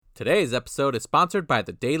Today's episode is sponsored by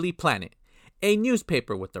the Daily Planet, a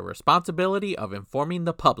newspaper with the responsibility of informing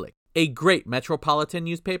the public. A great metropolitan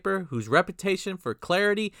newspaper whose reputation for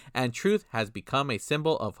clarity and truth has become a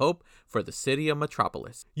symbol of hope for the city of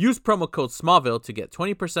Metropolis. Use promo code Smallville to get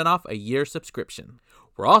 20% off a year subscription.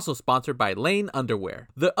 We're also sponsored by Lane Underwear,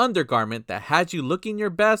 the undergarment that has you looking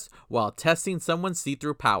your best while testing someone's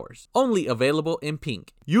see-through powers. Only available in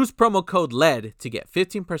pink. Use promo code LED to get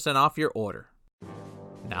 15% off your order.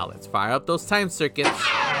 Now let's fire up those time circuits.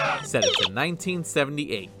 Set it to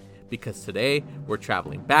 1978. Because today, we're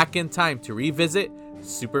traveling back in time to revisit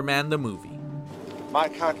Superman the movie. My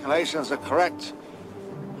calculations are correct.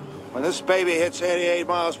 When this baby hits 88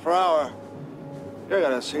 miles per hour, you're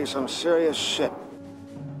gonna see some serious shit.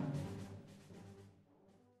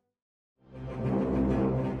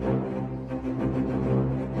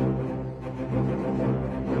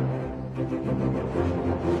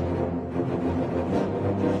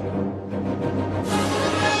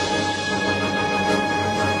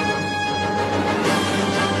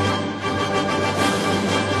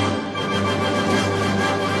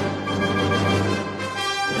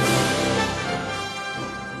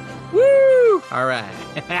 All right.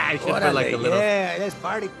 I should put like a little, it's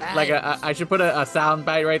party time. like I should put a sound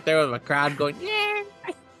bite right there with a crowd going, yeah.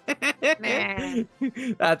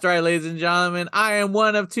 That's right, ladies and gentlemen. I am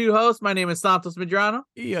one of two hosts. My name is Santos Medrano.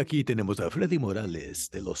 Y aquí tenemos a Freddie Morales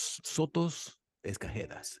de los Sotos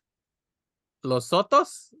Escajedas. Los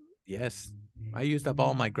Sotos? Yes. I used up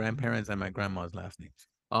all my grandparents' and my grandma's last names.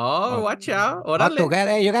 Oh, watch out. I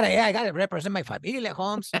gotta represent my familia,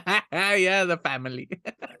 Holmes. Yeah, the family.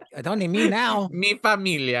 It's only me now. Mi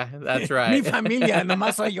familia. That's right. Mi familia,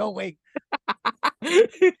 nomás soy yo, güey.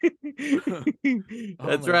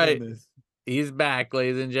 That's right. Goodness. He's back,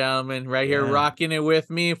 ladies and gentlemen. Right here, rocking it with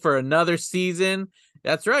me for another season.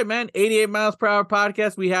 That's right, man. 88 miles per hour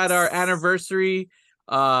podcast. We had our anniversary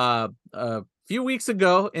a few weeks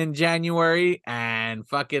ago in January, and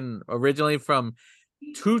fucking originally from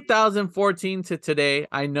 2014 to today.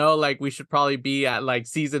 I know like we should probably be at like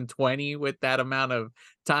season 20 with that amount of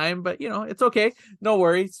time, but you know, it's okay. No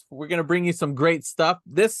worries. We're going to bring you some great stuff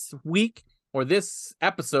this week, or this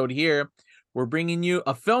episode here. We're bringing you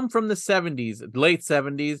a film from the 70s, late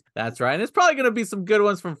 70s. That's right. And it's probably going to be some good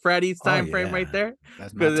ones from Freddie's time frame right there.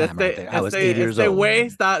 That's my time right there. I was 8 years old. Güey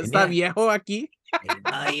está viejo aquí.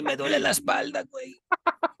 Ay, me duele la espalda, güey.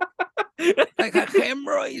 I got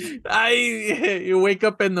hemorrhoids. You wake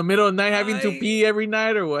up in the middle of the night having to pee every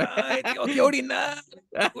night or what? Ay, tengo que orinar.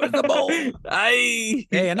 Where's the bowl? Ay.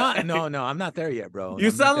 Hey, no, I'm not there yet, bro.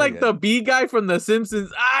 You sound like the bee guy from The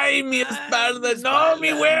Simpsons. Ay, mi espalda. No, mi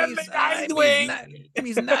güey.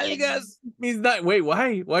 Mis nalgas. Wait,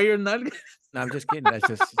 why? Why your nalgas? No, I'm just kidding. That's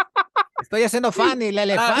just... Estoy haciendo funny,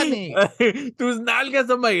 Lele funny. Tus nalgas.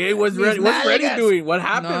 I'm like, hey, what's Freddie doing? What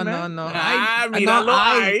happened, man? No. Hey,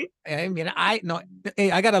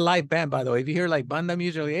 I got a live band, by the way. If you hear like banda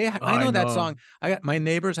music, like, hey, I know that song. I got my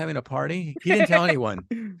neighbor's having a party. He didn't tell anyone.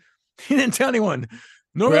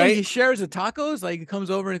 Normally he shares the tacos. Like he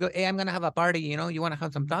comes over and goes, hey, I'm gonna have a party. You know, you want to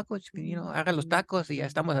have some tacos? You know, haga los tacos y ya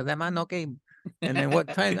estamos a demanda. Okay. And then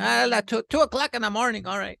what time? 2:00 in the morning.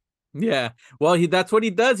 All right. Yeah, well, that's what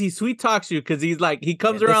he does. He sweet talks you because he's like he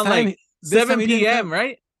comes around like 7 p.m.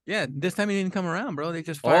 right? Yeah, this time he didn't come around, bro. They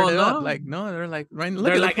just fired it up. Like no, they're like right. Look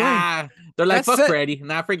they're at they're like fuck Freddie.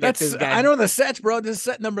 Not forget this guy. I know the sets, bro. This is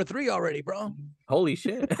set number 3 already, bro. Holy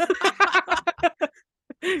shit!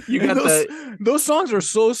 You got those songs are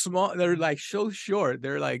so small. They're like so short.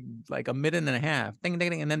 They're like a minute and a half. Ding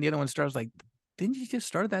ding ding, and then the other one starts like, didn't you just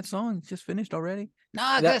start that song? It's just finished already.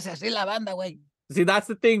 No, es así la banda, güey. See, that's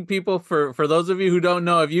the thing, people, for those of you who don't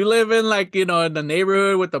know, if you live in like, you know, in the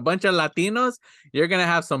neighborhood with a bunch of Latinos, you're going to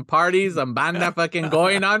have some parties, some banda fucking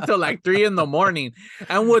going on till like 3 a.m.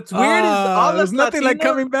 And what's weird is all there's nothing Latinos, like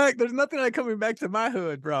coming back. There's nothing like coming back to my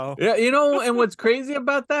hood, bro. Yeah, you know, and what's crazy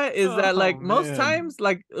about that is that like most times,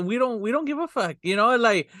 like we don't give a fuck, you know,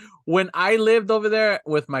 like when I lived over there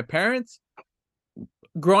with my parents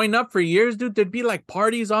growing up for years, dude, there'd be like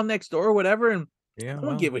parties on next door or whatever. And I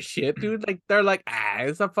don't give a shit, dude. Like they're like,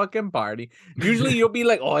 it's a fucking party. Usually you'll be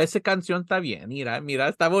like, oh, esa canción está bien. Mira,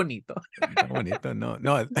 está bonito. Está bonito.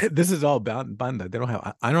 No, this is all banda. They don't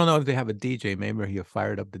have. I don't know if they have a DJ. Maybe he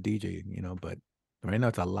fired up the DJ, you know. But right now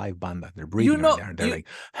it's a live banda. They're breathing. You know, right there. They're like,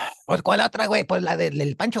 pues cuál otra, güey, pues la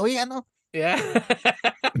del Pancho Villa, ¿no? Yeah.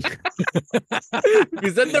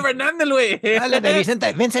 Vicente Fernández, güey. Dale de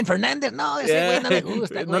Vincent Fernández. No, ese güey no le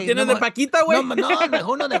gusta, güey. ¿No tienes de Paquita, güey? No, mejor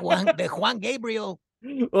uno de Juan Gabriel.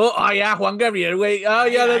 Oh, yeah, Juan Gabriel, güey. Oh,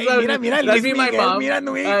 yeah, mira, that's Luis me, my Miguel, mom. Mira,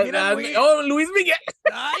 Luis. Oh, Luis Miguel.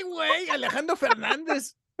 Ay, güey, Alejandro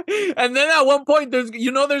Fernández. And then at one point, there's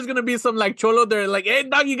gonna be some like cholo there, like, hey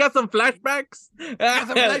dog, you got some flashbacks? Hey,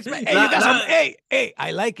 you got some. Hey,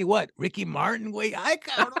 I like it. What? Ricky Martin, güey. Ay,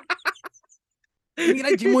 cabrón. Mira,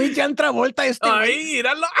 muy John Travolta este, güey. Ay,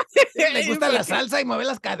 míralo. Le gusta la salsa y mueve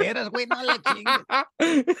las caderas, güey. No la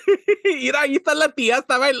chingue. Mira, ahí está la tía,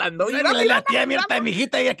 está bailando. Mira, La tía, mira, está mi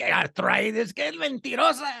hijita, ella que arthritis, que es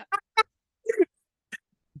mentirosa.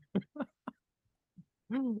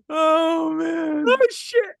 Oh man. Oh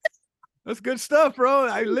shit. That's good stuff, bro.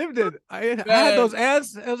 I lived it. I had those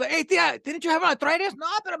ads. I was like, hey, tía, didn't you have arthritis? No,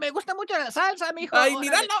 pero me gusta mucho la salsa, mijo. Ay,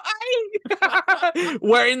 míralo, ay.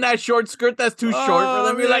 Wearing that short skirt that's too short for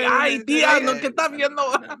them. You're like, ay, tía, no, ¿qué está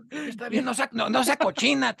viendo? Está bien, no sea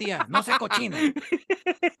cochina, tía. No sea cochina.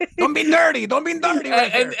 Don't be dirty. Don't be dirty.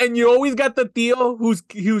 Right and you always got the tío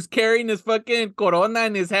who's carrying his fucking corona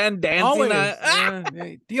in his hand, dancing. Always.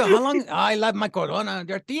 Tío, how long? I love my corona.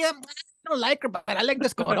 Your tía, I don't like her, but I like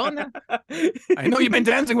this corona. I know you've been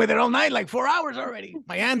dancing with it all night, like 4 hours already.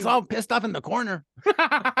 My aunt's all pissed off in the corner.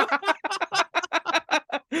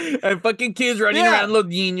 And fucking kids running around, los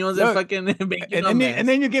niños, and fucking making and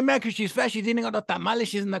then you get mad because she's fat. She's eating all the tamales.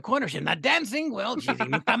 She's in the corner. She's not dancing. Well, she's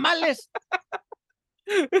eating tamales.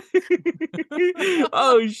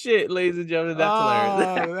 Oh shit, ladies and gentlemen,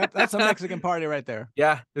 that's hilarious. That's a Mexican party right there.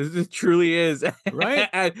 Yeah, this truly is. Right?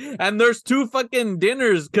 and there's two fucking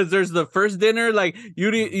dinners, because there's the first dinner, like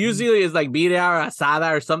usually is like birria or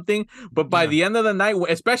asada or something, but by the end of the night,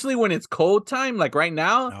 especially when it's cold time, like right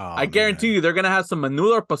now, I guarantee you they're gonna have some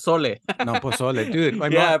menudo or pozole. No, pozole, dude. My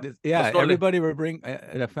mom, pozole. Everybody would bring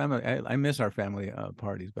a family. I miss our family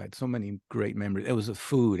parties, but so many great memories. It was the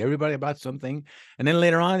food. Everybody brought something, and then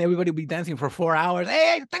later on, everybody would be dancing for 4 hours.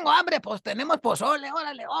 Hey, tengo hambre, pues tenemos pozole,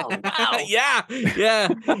 órale. Oh, wow. yeah.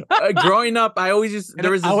 Growing up, I always just there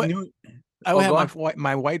was this new. I would have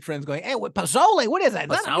my white friends going, "Hey, what pozole? What is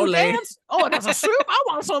that? Is that a new dance? Oh, that's a soup. I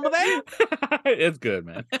want some of that." It's good,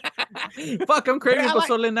 man. Fuck, I'm craving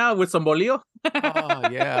pozole now with some bolillo. Oh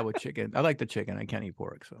yeah, with chicken. I like the chicken. I can't eat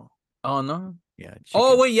pork, so. Oh no. Yeah. Chicken.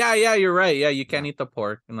 Oh wait, yeah, you're right. Yeah, you can't eat the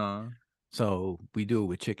pork. No. So we do it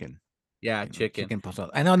with chicken. Yeah, chicken. Chicken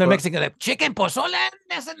pozole. I know they're Mexican. Like, chicken pozole.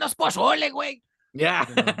 Ese no es pozole, güey. Yeah.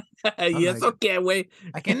 Y eso qué, güey.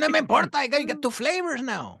 Aquí no me importa. I gotta get 2 flavors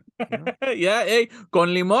now. You know? Yeah, hey, con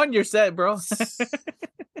limón, you're set, bro.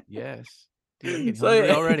 Yes. Dude, so,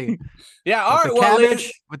 already. Yeah, all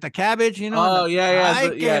right. With the cabbage, you know. Oh, yeah. Ay,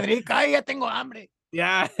 qué rica. Ya tengo hambre.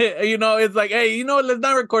 Yeah, you know, it's like, hey, you know, let's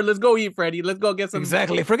not record. Let's go eat, Freddie. Let's go get some.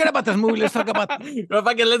 Exactly. Forget about this movie. Let's talk about.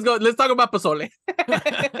 Let's go. Let's talk about pozole.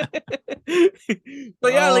 So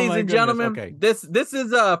yeah, ladies and gentlemen, this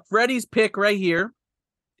is Freddie's pick right here.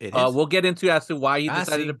 It is. We'll get into as to why he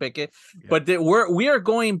decided to pick it, but we are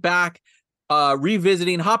going back,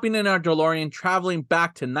 revisiting, hopping in our DeLorean, traveling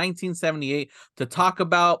back to 1978 to talk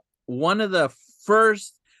about one of the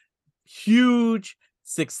first huge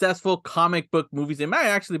successful comic book movies. It might have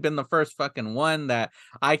actually been the first fucking one that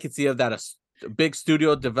I could see of that a big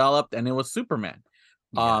studio developed, and it was Superman.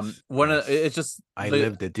 It's just I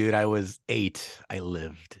lived it, dude. I was 8. I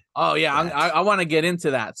lived. Oh yeah, I want to get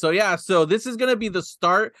into that. So yeah, so this is gonna be the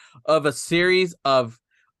start of a series of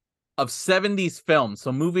 70s films,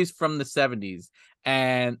 so movies from the 70s.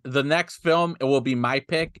 And the next film, it will be my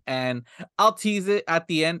pick, and I'll tease it at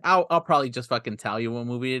the end. I'll probably just fucking tell you what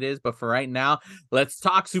movie it is, but for right now, let's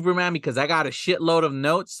talk Superman, because I got a shitload of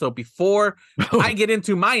notes. So before I get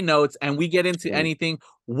into my notes and we get into anything,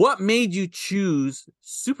 what made you choose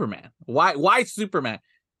Superman? Why Superman?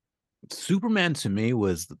 Superman to me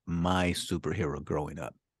was my superhero growing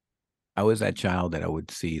up. I was that child that I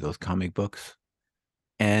would see those comic books,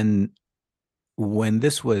 and when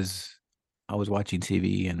I was watching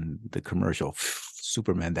TV and the commercial,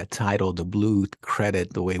 Superman, that title, the blue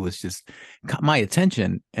credit, the way it was just caught my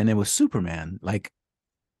attention. And it was Superman, like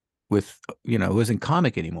with, it wasn't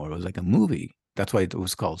comic anymore. It was like a movie. That's why it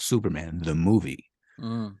was called Superman, the movie.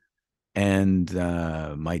 Mm. And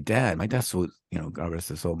my dad, so, God rest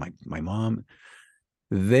his soul, my mom,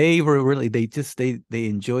 they were really, they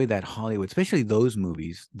enjoyed that Hollywood, especially those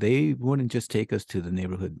movies. They wouldn't just take us to the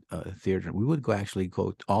neighborhood theater. We would actually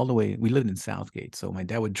go all the way. We lived in Southgate, so my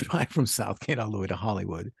dad would drive from Southgate all the way to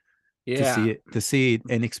Hollywood to see it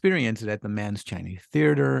and experience it at the Man's Chinese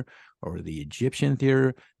Theater or the Egyptian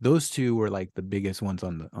Theater. Those two were like the biggest ones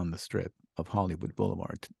on the strip of Hollywood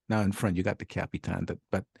Boulevard. Now in front, you got the Capitan,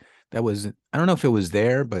 but that was, I don't know if it was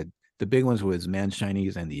there, but the big ones was Man's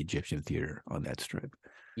Chinese and the Egyptian Theater on that strip.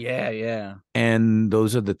 Yeah. And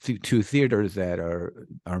those are the two theaters that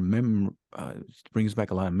brings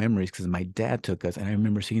back a lot of memories, because my dad took us, and I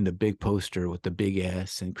remember seeing the big poster with the big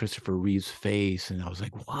S and Christopher Reeve's face, and I was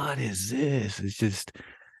like, "What is this?" It's just,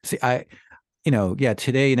 see,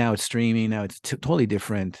 today, now it's streaming, now it's totally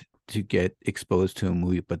different to get exposed to a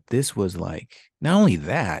movie, but this was like, not only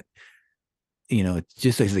that,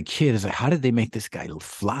 just as a kid, it's like, how did they make this guy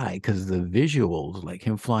fly? Because the visuals, like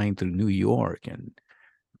him flying through New York, and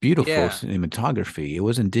beautiful cinematography. It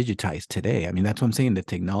wasn't digitized today. I mean, that's what I'm saying. The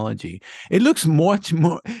technology, it looks much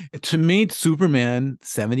more, to me, Superman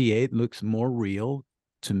 78 looks more real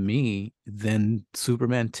to me than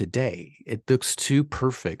Superman today. It looks too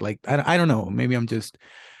perfect. Like, I don't know. Maybe I'm just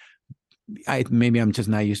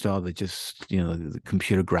not used to all the the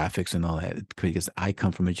computer graphics and all that, because I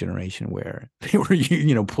come from a generation where they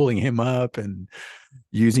were, pulling him up and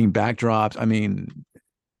using backdrops. I mean,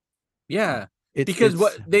 yeah. Because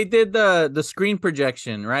what they did, the screen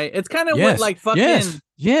projection, right? It's kind of what, like, fucking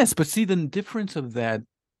yes. But see, the difference of that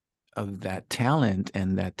talent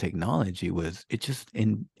and that technology was, it just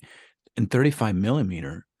in 35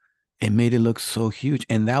 millimeter, it made it look so huge.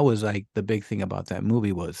 And that was like the big thing about that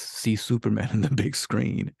movie, was see Superman on the big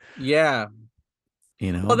screen. Yeah.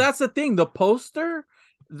 Well, that's the thing. The poster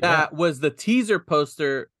that was the teaser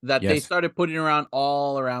poster that they started putting around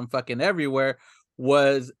all around fucking everywhere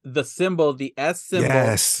was the symbol, the S symbol.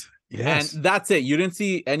 Yes. And that's it. You didn't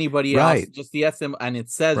see anybody else, just the S symbol. And it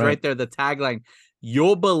says right there, the tagline,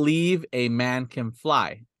 "You'll believe a man can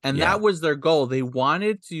fly." And that was their goal. They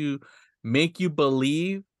wanted to make you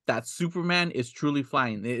believe that Superman is truly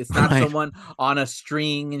flying. It's not someone on a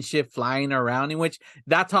string and shit flying around, in which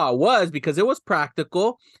that's how it was, because it was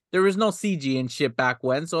practical. There was no CG and shit back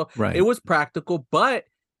when. So it was practical. But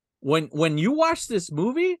when you watch this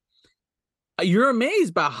movie, you're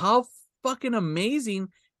amazed by how fucking amazing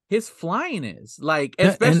his flying is. Like,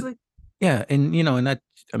 especially. And that,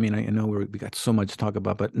 I mean, I know we got so much to talk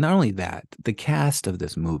about, but not only that, the cast of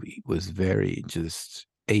this movie was very just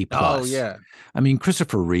A+. Oh, yeah. I mean,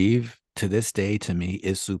 Christopher Reeve, to this day, to me,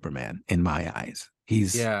 is Superman in my eyes.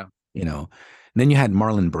 He's, and then you had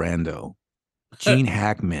Marlon Brando, Gene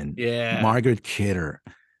Hackman, Margaret Kidder,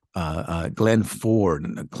 Glenn Ford,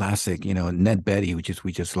 and a classic, Ned Beatty, which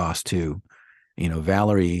we just lost to,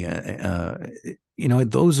 Valerie,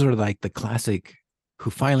 those are like the classic, who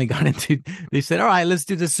finally got into, they said, all right, let's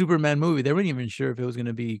do the Superman movie. They weren't even sure if it was going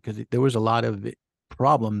to be, because there was a lot of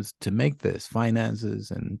problems to make this, finances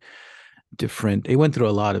and different, they went through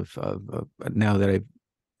a lot of now that I've,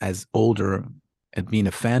 as older and being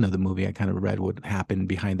a fan of the movie, I kind of read what happened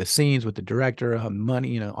behind the scenes with the director,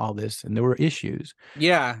 money, all this, and there were issues.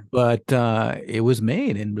 Yeah. But it was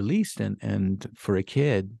made and released, and for a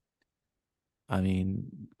kid, I mean,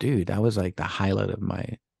 dude, that was like the highlight of my,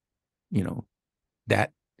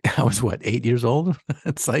 that I was 8 years old.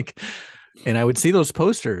 It's like, and I would see those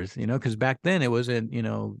posters, because back then it wasn't,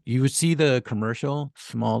 you would see the commercial,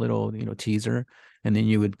 small little, teaser, and then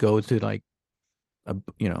you would go to like a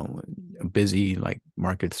busy like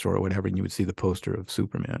market store or whatever, and you would see the poster of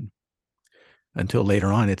Superman. Until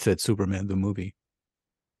later on, it said Superman the movie.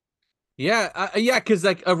 Yeah, because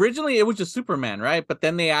like originally it was just Superman, right? But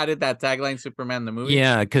then they added that tagline, Superman the movie.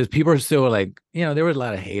 Yeah, because people are still like, there was a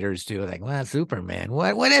lot of haters too, like, well, Superman,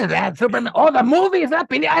 what is that, Superman? Oh, the movie is la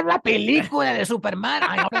película de Superman.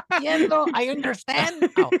 I entiendo, I understand.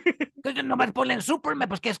 Because nomás ponen Superman,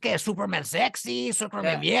 pues que es que Superman sexy,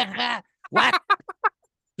 Superman vieja, what?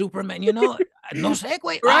 Superman, no sé,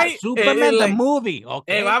 güey. Right? Superman the movie,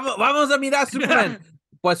 okay. Vamos a mirar Superman.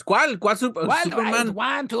 Pues, ¿cuál Superman?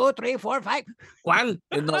 1, 2, 3, 4, 5. ¿Cuál?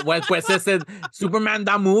 No, pues ese Superman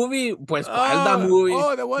the movie. Pues, ¿cuál the movie?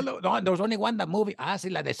 No, there was only one the movie.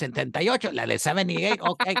 Sí, la de 78, la de 78.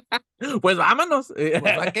 Okay. Pues vámonos.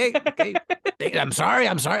 Pues, okay. I'm sorry.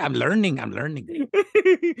 I'm learning.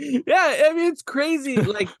 Yeah, I mean, it's crazy.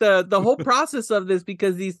 Like the whole process of this,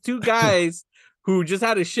 because these two guys who just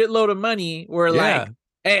had a shitload of money were like,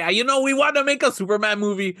 hey, we want to make a Superman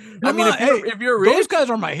movie. If you're rich, those guys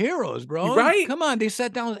are my heroes, bro. Right? Come on, they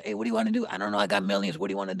sat down. Hey, what do you want to do? I don't know. I got millions. What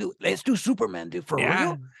do you want to do? Let's do Superman, dude. For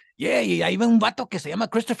real? Yeah, y ahí va un vato que se llama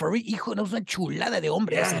Christopher Reeve. Hijo, no es una chulada de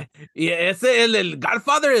hombre. Ese, el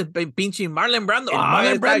Godfather, el pinche Marlon Brando.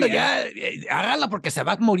 Marlon Brando, hágala porque se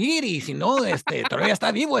va a morir, y si no, todavía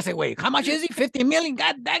está vivo ese güey. How much is he? 50 million?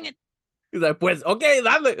 God dang it. He's like, pues, okay,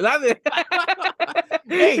 dale.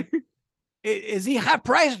 Hey. Is he half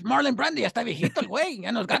price? Marlon Brando ya está viejito el güey,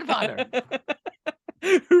 ya no es Godfather.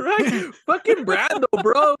 Right? Fucking Brando,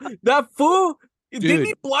 bro. That fool, dude, didn't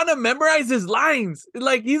he want to memorize his lines?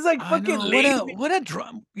 Like, he's like fucking lazy. What a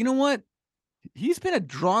drum. You know what? He's been a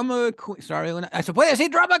drama queen. Sorry, se puede decir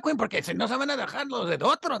drama queen porque si no se van a dejar los de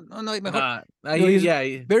otros. No, mejor.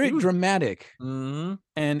 Very dramatic. Mm-hmm.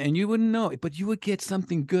 And you wouldn't know it, but you would get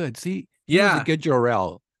something good. See, he was Yeah. a good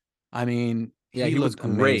Jor-El. I mean, he looked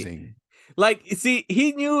was great. amazing. Like, see,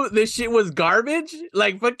 he knew this shit was garbage.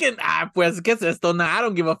 Like, fucking, pues, ¿qué es esto? Nah, I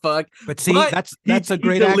don't give a fuck. But see, that's a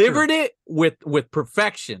great He delivered actor. it with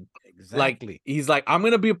perfection. Exactly. Like, he's like, I'm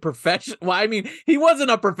gonna be a professional. Well, I mean, he wasn't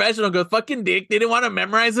a professional because fucking dick. They didn't want to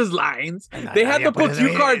memorize his lines. They had to put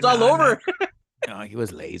cue cards all over. No, he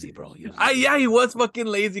was lazy, bro. Yeah, he was fucking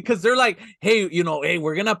lazy because they're like, hey, hey,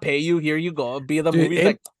 we're gonna pay you. Here you go. Be the movie. He's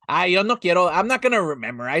like, yo no quiero. I'm not gonna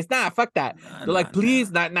memorize. Nah, fuck that. They're like, please,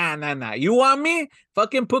 nah. You want me?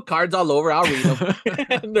 Fucking put cards all over. I'll read them.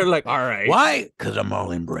 And they're like, all right. Why? Because I'm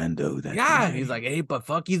Marlon Brando. He's like, hey, but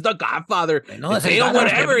fuck, he's the Godfather. No, say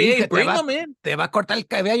whatever. Hey, bring them in. Te va a cortar el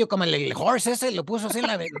cabello como el horse ese. Lo puso así en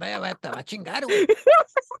la ventana. Te va a chingar, güey.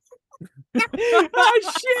 Oh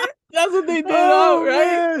shit! That's what they did,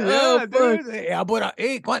 right? Yeah, dude. Hey, I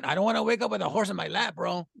don't want to wake up with a horse in my lap,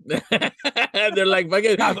 bro. They're like,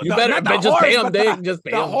 fucking, you better just pay him, Dick. Just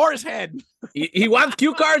pay him. The horse head. He wants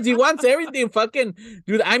cue cards. He wants everything. Fucking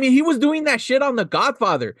dude. I mean, he was doing that shit on The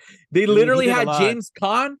Godfather. They literally had James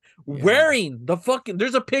Caan wearing the fucking.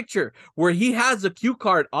 There's a picture where he has a cue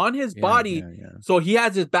card on his body, so he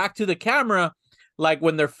has his back to the camera. Like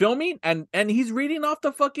when they're filming and he's reading off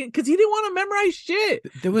the fucking because he didn't want to memorize shit.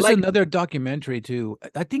 There was another documentary too.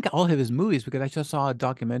 I think all of his movies, because I just saw a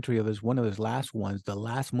documentary of one of his last ones, the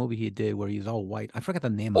last movie he did where he's all white. I forgot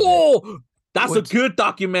the name of it. That's a good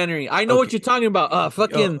documentary. I know what you're talking about.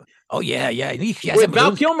 Fucking yeah. With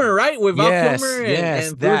Val Kilmer, right? With Val Kilmer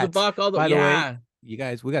and Bruce Bach, all the By the way, you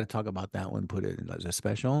guys, we got to talk about that one. Put it as a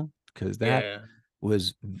special because that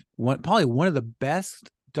was probably one of the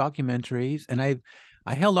best documentaries, and I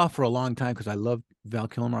held off for a long time because I love Val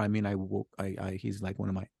Kilmer. I mean, he's like one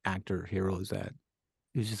of my actor heroes. That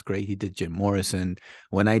he was just great. He did Jim Morrison.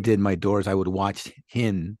 When I did my Doors, I would watch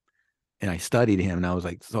him, and I studied him, and I was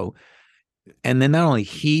like, so. And then not only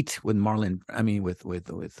Heat with Marlon, I mean with not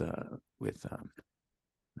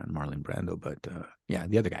Marlon Brando, but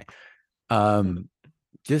the other guy.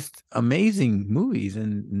 Just amazing movies,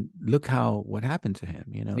 and look what happened to him.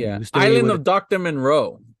 Island of Dr.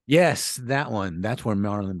 Monroe. Yes, that one. That's where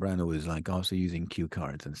Marlon Brando was like also using cue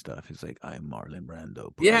cards and stuff. It's like, I'm Marlon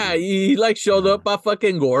Brando. Yeah, he like showed up a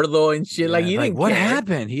fucking gordo and shit. Like he didn't what care.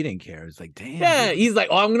 happened? He didn't care. It's like, damn. Yeah, dude. He's like,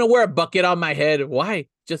 oh, I'm gonna wear a bucket on my head. Why?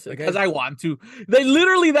 Just because I want to. They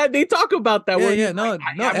literally they talk about that. No.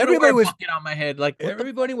 Everybody was bucket on my head. Like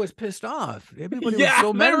everybody was pissed off. Everybody was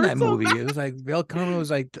so mad in that movie. It was like Val Kilmer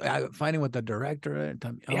was like fighting with the director.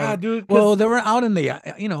 Dude. Well, they were out in the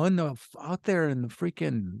out there in the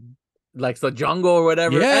freaking like the jungle or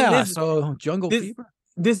whatever. Yeah, so jungle fever.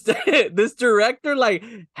 This director like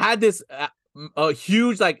had this. A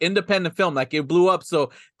huge like independent film, like it blew up,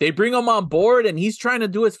 so they bring him on board and he's trying to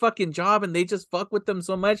do his fucking job and they just fuck with him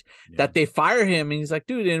so much that they fire him, and he's like,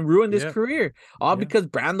 dude, and ruined his career all because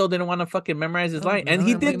Brando didn't want to fucking memorize his line, and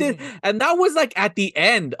he did this, and that was like at the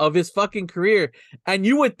end of his fucking career, and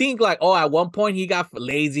you would think like, oh, at one point he got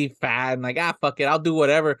lazy, fat, and like, fuck it, I'll do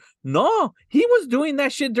whatever. No, he was doing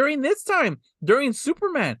that shit during this time, during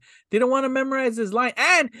Superman. Didn't want to memorize his line,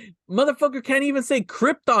 and motherfucker can't even say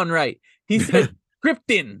Krypton right. He said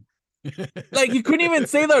Krypton. Like he couldn't even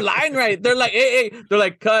say their line right. They're like, hey, they're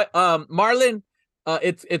like, cut, Marlon,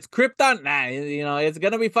 it's Krypton. Nah, it's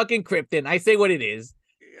gonna be fucking Krypton. I say what it is.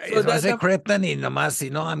 So I say Krypton, y nomás,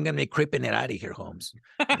 I'm gonna be creeping it out of here, Holmes.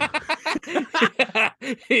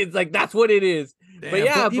 It's like that's what it is. Damn,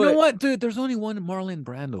 but you know what, dude? There's only one Marlon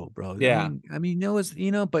Brando, bro. Yeah. I mean,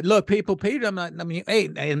 but look, people paid him. Hey,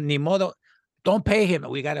 ni modo. Don't pay him.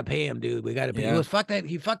 We gotta pay him, dude. We gotta pay.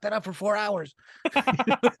 He fucked it up for 4 hours.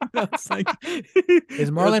 It's like,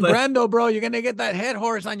 it's Marlon Brando, bro. You're gonna get that head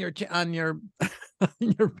horse on your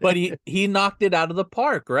But he knocked it out of the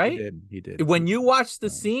park, right? He did. When you watch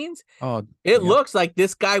the scenes, it looks like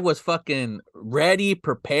this guy was fucking ready,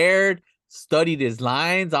 prepared, studied his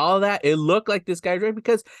lines, all of that. It looked like this guy's ready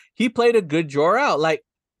because he played a good Jor-El. Like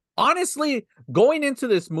honestly, going into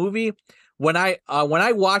this movie. When I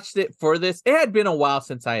watched it for this, it had been a while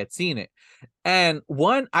since I had seen it. And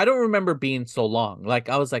I don't remember being so long. Like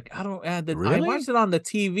I was like, I watched it on the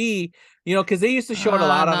TV, because they used to show it a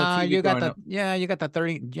lot on the TV. You got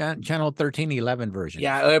the channel 1311 version.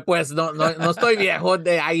 Yeah, pues no estoy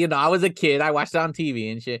viejo. I was a kid. I watched it on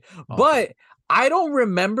TV and shit. Okay. But I don't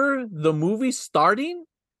remember the movie starting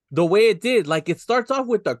the way it did. Like it starts off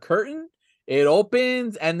with the curtain. it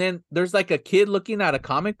opens, and then there's like a kid looking at a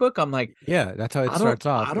comic book. I'm like, yeah, that's how it starts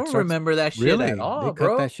off. I don't remember that shit really at all, they bro.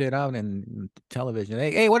 cut that shit out in television.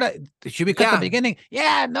 Hey, what should we cut the beginning?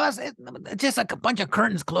 Yeah, no, it's just like a bunch of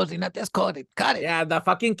curtains closing up. That's called it. Cut it. Yeah, the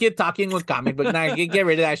fucking kid talking with comic book. Nah, get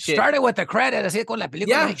rid of that shit. Started with the credit, así con la película.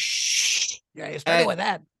 Yeah. Like, shh. Yeah, it started with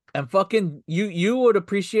that. And fucking you would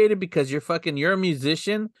appreciate it because you're a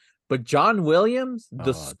musician, but John Williams,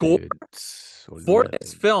 the score for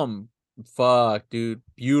this film, fuck, dude,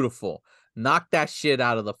 beautiful. Knock that shit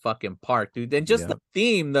out of the fucking park, dude. And just the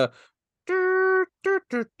theme, the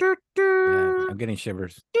I'm getting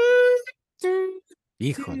shivers.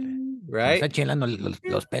 Híjole. Right? Me está chelando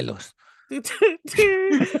los pelos.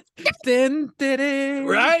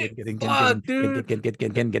 Right? Fuck,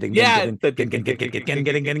 dude. Yeah.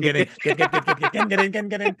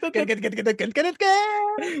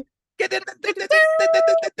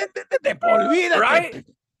 Right?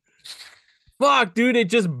 Fuck, dude, it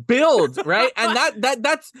just builds, right? And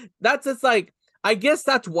that's just like, I guess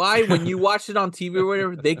that's why when you watch it on TV or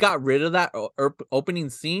whatever, they got rid of that opening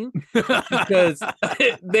scene because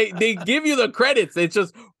they give you the credits. It's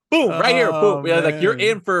just boom, right here, boom. Yeah, like you're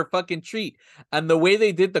in for a fucking treat. And the way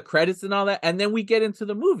they did the credits and all that, and then we get into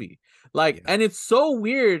the movie. Like, and it's so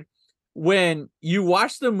weird when you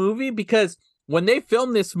watch the movie because when they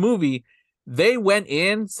filmed this movie, they went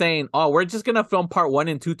in saying, oh, we're just going to film part 1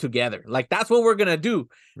 and 2 together. Like, that's what we're going to do.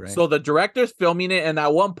 Right. So the director's filming it. And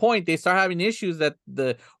at one point they start having issues that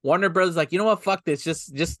the Warner Brothers like, you know what? Fuck this.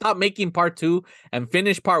 Just stop making part 2 and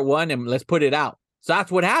finish part 1 and let's put it out. So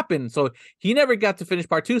that's what happened. So he never got to finish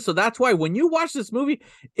part 2. So that's why when you watch this movie,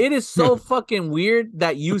 it is so fucking weird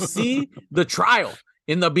that you see the trial.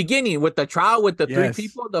 In the beginning, with the trial with the 3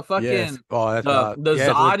 people, the fucking the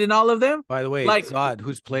Zod and all of them. By the way, like Zod,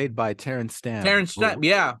 who's played by Terrence Stamp.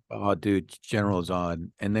 Yeah. Oh, dude, General Zod.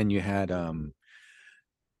 And then you had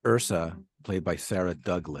Ursa, played by Sarah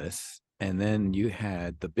Douglas. And then you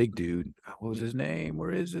had the big dude. What was his name?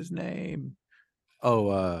 Where is his name? Oh,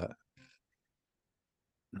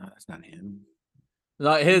 no, that's not him.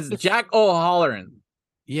 No, his Jack O'Halloran.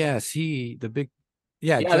 Yes, the big.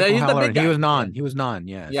 Yeah, he's the big guy. He was non.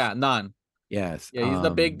 Yes. Yeah, non. Yes. Yeah, he's the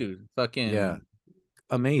big dude. Fucking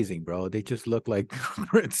amazing, bro. They just look like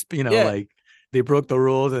like they broke the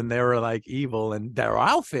rules and they were like evil, and their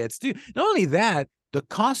outfits, dude. Not only that, the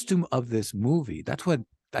costume of this movie. That's what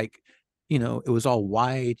it was all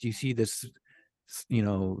white. You see this,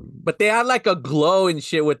 But they had like a glow and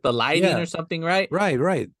shit with the lighting or something, right?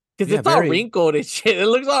 Right. Because it's all wrinkled and shit. It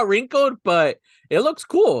looks all wrinkled, but it looks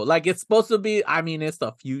cool. Like it's supposed to be. I mean, it's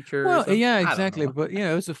the future. Well, yeah, exactly. But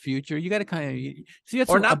it's the future. You got to kind of see.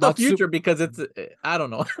 Or not the future because it's. I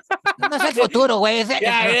don't know. No es el futuro, güey. It's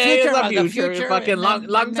the future. Fucking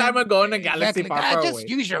long time ago in a galaxy far away. Just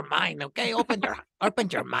use your mind, okay? Open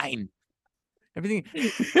your mind.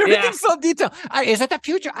 Everything's so detailed. Is it the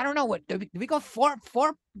future? I don't know. What did we go four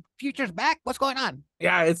futures back? What's going on?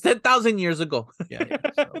 Yeah, it's 10,000 years ago. Yeah,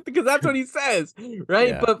 because that's what he says, right?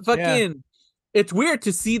 Yeah, but fucking, it's weird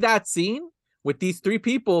to see that scene with these 3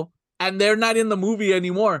 people and they're not in the movie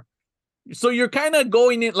anymore. So you're kind of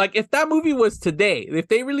going in like if that movie was today, if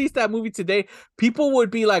they released that movie today, people would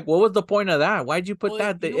be like, "What was the point of that? Why'd you put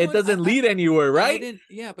that? It doesn't lead anywhere, right?"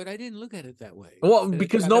 But I didn't look at it that way. Well,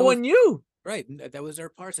 because no one knew. Right, that was their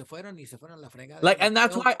part. Se fueron la fregada. Like, and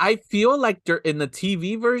that's why I feel like they're in the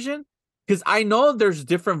TV version, because I know there's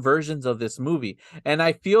different versions of this movie, and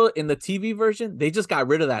I feel in the TV version they just got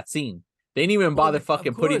rid of that scene. They didn't even bother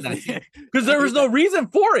fucking putting that scene because there was no reason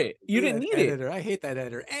for it. You didn't need it. I hate that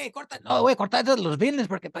editor. Hey, corta. No, güey, corta los villains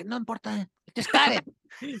porque no importa. Just cut it.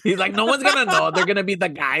 He's like, no one's gonna know. They're gonna be the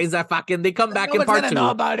guys that fucking they come back in part 2. Know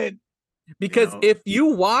about it. Because if you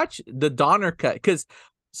watch the Donner cut, because.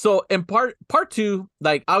 So in part 2,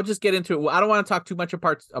 like I'll just get into it. I don't want to talk too much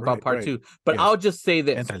about part 2, but I'll just say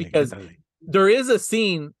this because there is a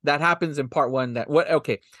scene that happens in part 1 that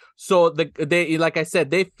so they like I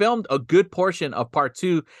said, they filmed a good portion of part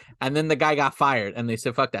 2 and then the guy got fired and they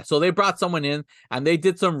said fuck that. So they brought someone in and they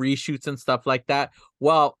did some reshoots and stuff like that.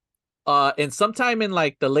 Well, and sometime in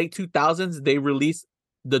like the late 2000s they released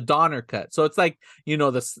the Donner cut. So it's like,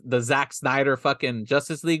 the Zack Snyder fucking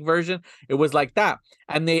Justice League version. It was like that.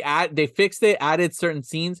 And they fixed it, added certain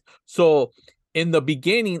scenes. So in the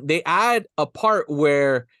beginning, they add a part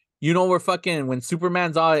where, we're fucking when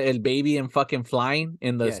Superman's all El Baby and fucking flying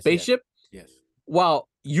in the spaceship. Yes. Well,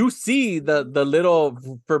 you see the little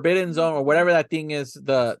Forbidden Zone or whatever that thing is,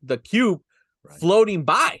 the cube floating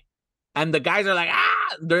by. And the guys are like,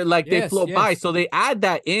 they're like, they float by. So they add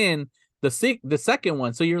that in the second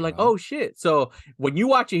one. So you're like, oh shit. So when you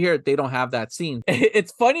watch it here, they don't have that scene.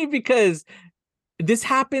 It's funny because this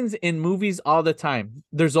happens in movies all the time.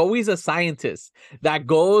 There's always a scientist that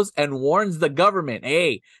goes and warns the government,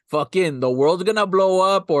 hey, fucking the world's gonna blow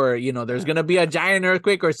up, or there's gonna be a giant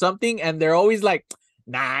earthquake or something, and they're always like,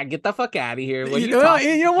 nah, get the fuck out of here. What you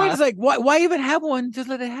know what? It's like, why even have one? Just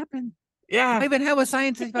let it happen. Yeah. Why even have a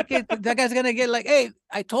scientist? Okay, that guy's gonna get like, hey,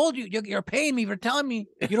 I told you, you're paying me for telling me.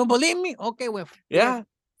 You don't believe me? Okay, well, yeah.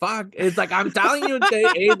 Fuck. It's like, I'm telling you,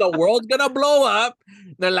 hey, the world's gonna blow up.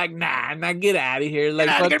 They're like, nah, get out of here. Like,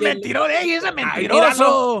 fucking mentiroso. Hey, es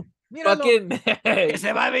mentiroso. Fucking. Que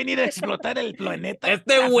se va a venir a explotar el planeta. Este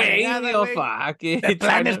güey, fuck. The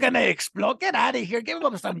planet's gonna explode. Get out of here. Give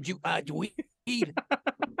him some weed.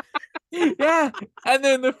 Yeah, and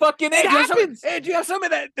then the fucking it happens. Hey, do you have some of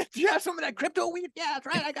that? Do you have some of that crypto weed? Yeah, that's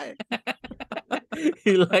right. I got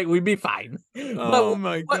it. Like, we'd be fine. Oh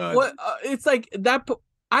my god! What? It's like that.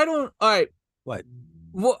 I don't. All right. What?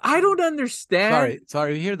 Well, I don't understand.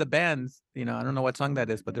 Sorry. You hear the bands? I don't know what song that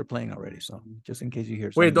is, but they're playing already. So just in case you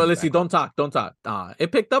hear. Wait, let's see. Don't talk.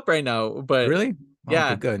 It picked up right now, but really.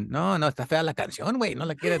 Yeah. Okay, good. No, está fea la canción, güey. No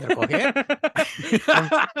la quieres recoger.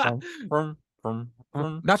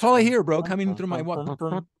 That's all I hear, bro, coming through my walk. That's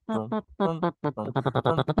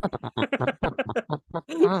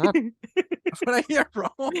what I hear, bro.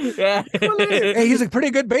 Yeah. Hey, he's a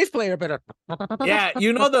pretty good bass player, but yeah,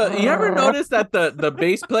 you ever notice that the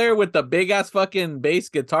bass player with the big ass fucking bass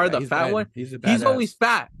guitar, the fat one, he's always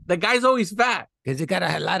fat. The guy's always fat. Because you gotta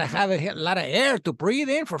have a lot of air to breathe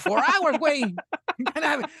in for 4 hours, güey. You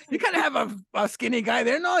gotta have a skinny guy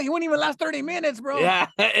there. No, he wouldn't even last 30 minutes, bro. Yeah,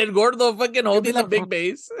 and Gordo fucking holding the big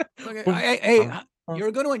bass. Hey, you're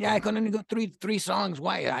a good one. Yeah, I can only go three songs.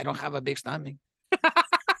 Why? I don't have a big stomach.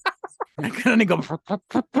 I can only go.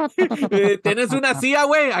 Tienes una silla,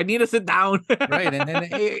 güey. I need to sit down. Right, and then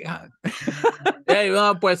hey,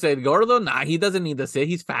 pues el Gordo, nah, he doesn't need to sit.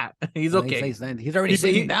 He's fat. He's okay. He's already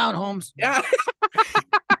sitting down, Holmes. Yeah.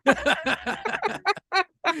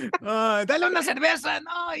 Dale una cerveza.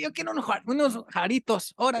 No, yo quiero unos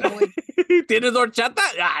jaritos. Órale, güey. ¿Tienes horchata?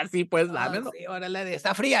 Ah, sí, pues dámelo. Sí, órale,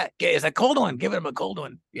 está fría. Que es a cold one. Give him a cold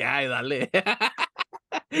one. Yeah, dale.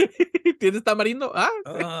 ¿Tienes tamarindo?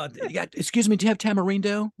 Excuse me, do you have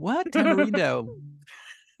tamarindo? What? Tamarindo.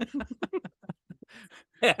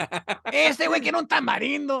 Este güey quiere un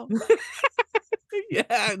tamarindo.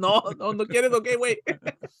 Yeah, no quieres, okay, wait.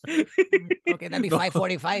 Okay, that'd be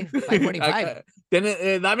 545. 545.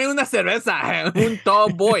 Dame una cerveza, un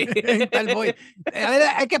tall boy. Tal boy. A ver,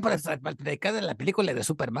 hay que platicar de la película de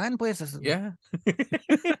Superman, pues. Yeah.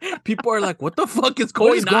 People are like, what the fuck is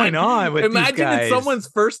going on with Imagine these guys? It's someone's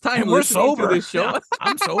first time we're listening sober. to this show.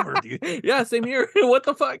 I'm sober, dude. Yeah, same here. What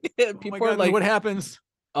the fuck? People are like, what happens?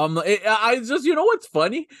 I just, what's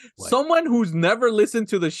funny? What? Someone who's never listened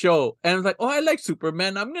to the show and is like, oh, I like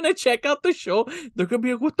Superman. I'm gonna check out the show. They're gonna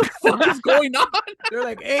be like, what the fuck is going on? They're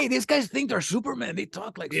like, hey, these guys think they're Superman. They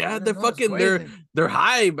talk like Superman. They're fucking they're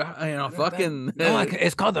high, fucking. No,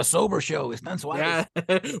 it's called the sober show. It's not yeah,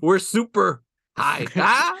 we're super high.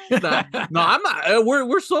 No, I'm not.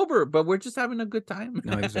 We're sober, but we're just having a good time.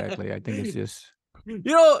 No, exactly. I think it's just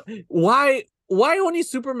why only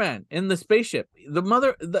Superman in the spaceship?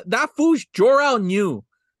 That fool Jor-El knew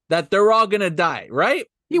that they're all gonna die, right?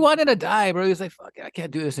 He wanted to die, bro. He was like, "Fuck it, I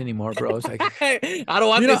can't do this anymore, bro." It's like, I don't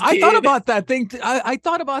want this. I thought about that thing. I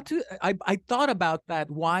thought about too. I thought about that.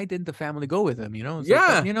 Why didn't the family go with him?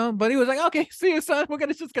 Yeah. Like, but he was like, "Okay, see you, son. We're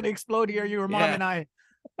just gonna explode here. Your mom and I.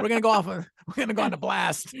 We're gonna go off. We're gonna go on a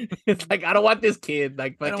blast." It's like, I don't want this kid.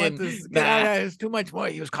 Like, fucking, it's too much more.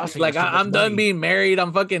 He was costing. Like, I'm done being married.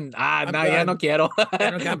 I'm fucking. Ya no quiero.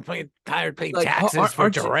 I'm tired paying taxes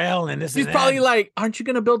for Jor-El and this. He's probably like, aren't you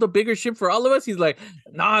gonna build a bigger ship for all of us? He's like,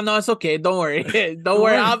 no, it's okay. Don't worry. Don't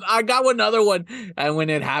worry. I got another one. And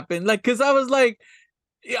when it happened, like, because I was like,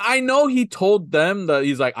 I know he told them that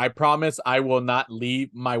he's like, I promise I will not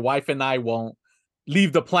leave. My wife and I won't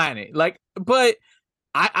leave the planet. Like, but.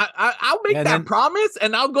 I'll make that promise,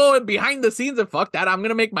 and I'll go behind the scenes and fuck that. I'm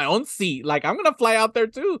gonna make my own seat. Like, I'm gonna fly out there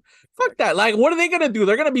too. Fuck that. Like, what are they gonna do?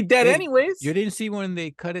 They're gonna be dead anyways. You didn't see when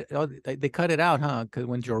they cut it. Oh, they cut it out, huh? Because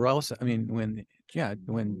when Jor-El, when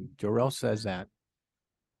Jor-El says that,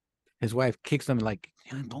 his wife kicks him like,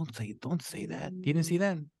 don't say that. You didn't see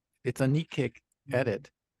that? It's a neat kick. Edit.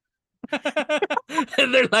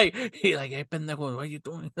 And they're like, hey, pendejo, what are you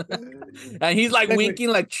doing? And he's like winking,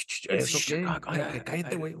 like, it's okay. I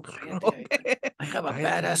have a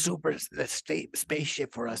badass super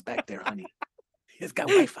spaceship for us back there, honey. It's got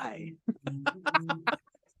Wi-Fi.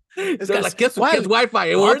 Guess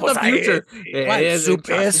Wi-Fi. We're in the future.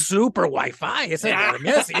 Es super Wi-Fi. Es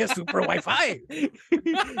super Wi-Fi.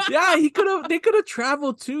 Yeah, they could have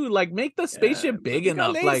traveled too. Like, make the spaceship big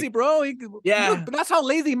enough. Lazy, like, bro. Yeah. But that's how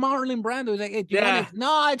lazy Marlon Brando is. Like, hey,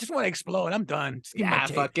 no, I just want to explode. I'm done. Just give me my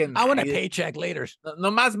fucking. I want a paycheck later.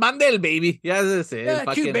 No más mandel, baby. Yeah, that's it. Yeah,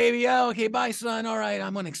 cute baby. Yeah, okay, bye, son. All right,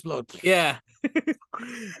 I'm gonna explode. Yeah. And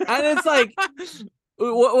it's like,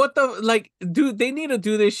 what the, like, dude, they need to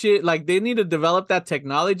do this shit. Like, they need to develop that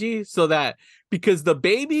technology so that, because the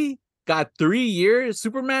baby got 3 years,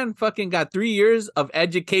 Superman fucking got 3 years of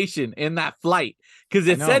education in that flight. Because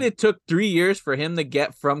it said it took 3 years for him to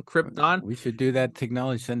get from Krypton. We should do that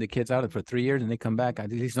technology, send the kids out for 3 years and they come back.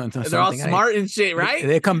 At least they're all smart and shit, right?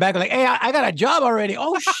 They come back like, hey, I got a job already.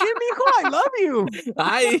 Oh, shit, Mijo, I love you.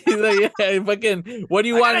 Fucking, what do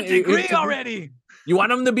you want? I got a degree already. You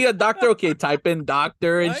want him to be a doctor? Okay, type in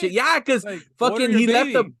doctor and shit. Yeah, because fucking he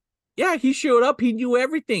left the. Yeah, he showed up. He knew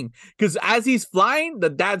everything. Because as he's flying, the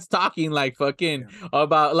dad's talking like fucking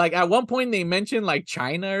about, like, at one point they mentioned like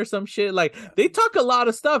China or some shit. Like, they talk a lot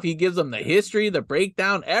of stuff. He gives them the history, the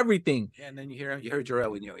breakdown, everything. Yeah, and then you heard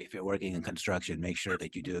Jarrell, when if you're working in construction, make sure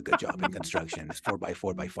that you do a good job in construction. It's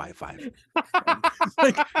 4x4 by 5x5.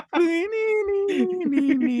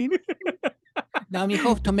 Now,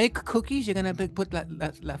 mijo, to make cookies, you're gonna put that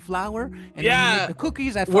flour and then make the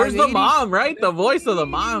cookies at 580. Where's the mom, right? The voice of the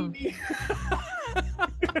mom.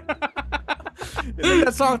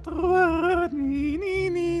 That song,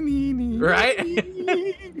 right?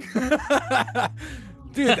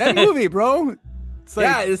 Dude, that movie, bro.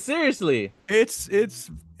 Seriously, it's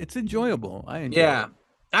enjoyable. I enjoy it.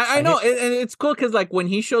 I know, and it's cool because like when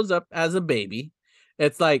he shows up as a baby,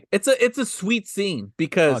 it's like it's a sweet scene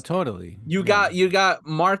because totally you got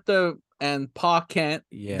Martha and Pa Kent.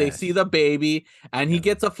 They see the baby and he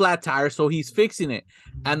gets a flat tire, so he's fixing it,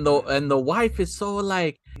 and the wife is so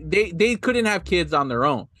like they couldn't have kids on their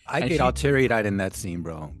own. I get all teary-eyed in that scene,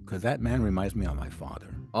 bro, because that man reminds me of my father.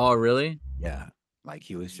 Oh, really? Yeah, like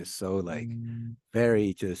he was just so like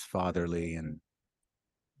very just fatherly and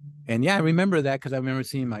yeah, I remember that because I remember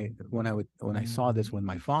seeing when I saw this with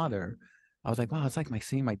my father. I was like, wow, it's like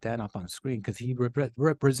seeing my dad up on screen because he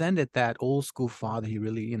represented that old school father. He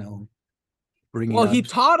really, bringing. Well, he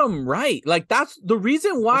taught him right. Like that's the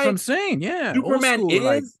reason why. That's what I'm saying, yeah. Superman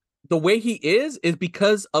is the way he is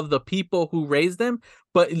because of the people who raised him.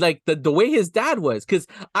 But like the way his dad was, because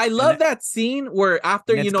I love that scene where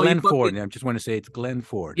after Glenn Ford. I just want to say it's Glenn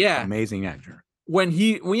Ford. Yeah, amazing actor. When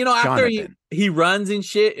after he runs and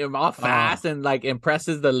shit all fast and like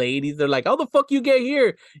impresses the ladies, they're like, "How the fuck you get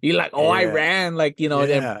here?" You're like, "Oh, I ran," like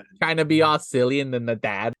they're trying to be all silly, and then the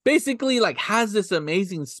dad basically like has this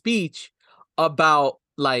amazing speech about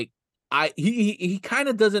like he kind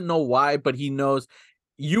of doesn't know why, but he knows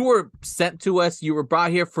you were sent to us, you were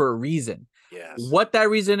brought here for a reason. Yes. What that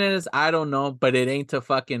reason is, I don't know, but it ain't to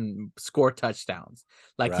fucking score touchdowns.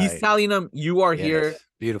 Like he's telling them, you are here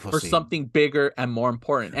beautiful for something bigger and more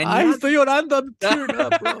important. And I estoy llorando, I'm tearing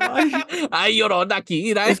up, bro. Ay, llorando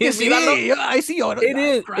aquí. I see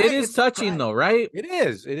llorando. It is touching though, right? It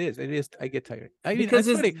is. I get tired. I mean, because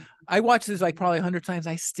I watched this like probably 100 times.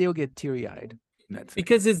 I still get teary-eyed.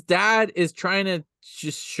 Because his dad is trying to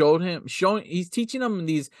just he's teaching him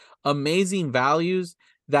these amazing values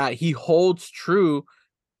that he holds true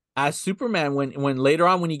as Superman. When later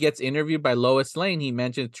on, when he gets interviewed by Lois Lane, he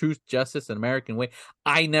mentions truth, justice, and American way.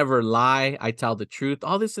 I never lie. I tell the truth.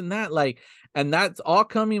 All this and that, like, and that's all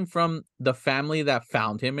coming from the family that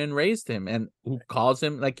found him and raised him, and who calls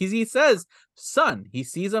him, like he says, son. He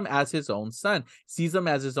sees him as his own son, sees him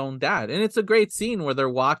as his own dad. And it's a great scene where they're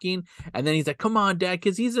walking, and then he's like, "Come on, dad,"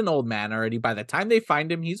 because he's an old man already. By the time they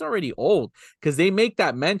find him, he's already old, because they make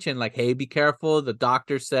that mention, like, "Hey, be careful. The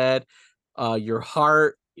doctor said, your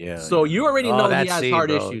heart." Yeah. So you already know he has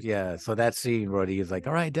heart issues. Yeah. So that scene where he's like,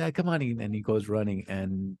 "All right, dad, come on," and he goes running,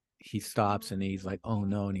 and he stops, and he's like, "Oh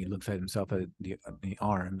no!" And he looks at himself at the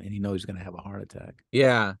arm, and he knows he's gonna have a heart attack.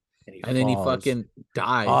 Yeah. And then he fucking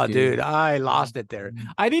dies. Oh, dude, I lost it there.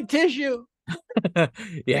 I need tissue.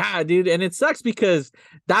 Yeah, dude. And it sucks because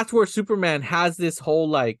that's where Superman has this whole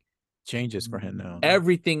like changes for him now.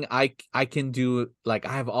 Everything I can do, like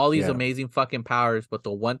I have all these amazing fucking powers, but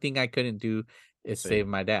the one thing I couldn't do is save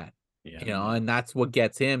my dad. Yeah. And that's what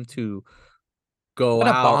gets him to go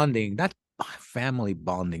out. Bonding. That's family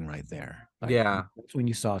bonding right there. Like, yeah. That's when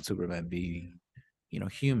you saw Superman be,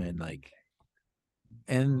 human, like.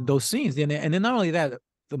 And those scenes, and then not only that,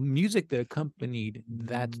 the music that accompanied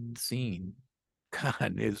that scene,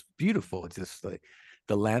 God, is beautiful. It's just like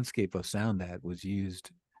the landscape of sound that was used,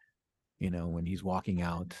 when he's walking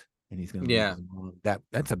out and he's gonna lose his mom.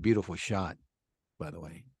 That's a beautiful shot, by the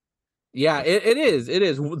way. Yeah, it is. It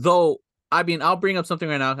is. Though, I mean, I'll bring up something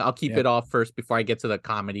right now. I'll keep it off first before I get to the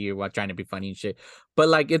comedy or what trying to be funny and shit. But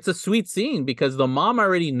like, it's a sweet scene because the mom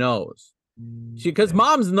already knows. Because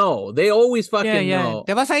moms know. They always fucking know.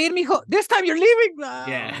 Te vas a ir, mijo. This time you're leaving.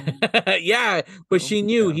 Yeah. Yeah. But she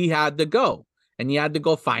knew he had to go. And he had to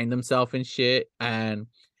go find himself and shit. And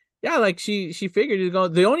yeah, like she figured to go.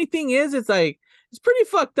 The only thing is, it's like, it's pretty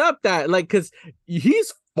fucked up that, like, because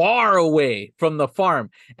he's far away from the farm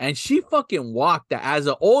and she fucking walked that as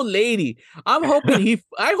an old lady. I hope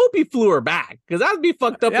he flew her back because that'd be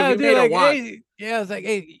fucked up if he made her walk. Hey, I was like,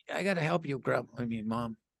 hey, I gotta help you,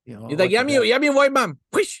 mom. You know, he's like, yeah, me, boy, mom.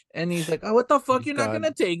 Push. And he's like, oh, what the fuck? You're not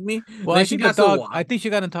gonna take me. Well, I think she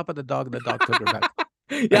got on top of the dog. The dog took her back.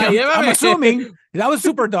 I'm assuming that was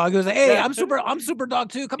Super Dog. He was like, hey, I'm Super Dog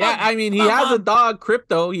too. Come on. Yeah, I mean, he has a dog,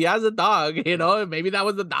 Crypto. He has a dog, you know, maybe that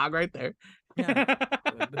was the dog right there. Yeah.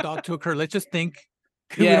 The dog took her. Let's just think.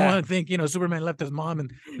 We don't want to think, you know, Superman left his mom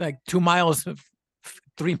and like 3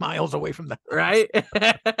 miles away from that. Right.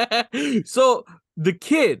 So the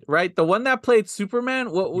kid, right? The one that played Superman,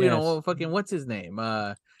 you know, what's his name?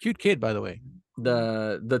 Cute kid, by the way.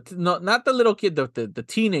 No, not the little kid, the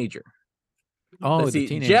teenager. Oh, the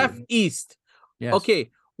teenager. Jeff East. Yes. Okay,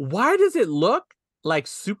 why does it look like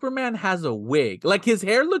Superman has a wig? Like his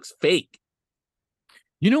hair looks fake.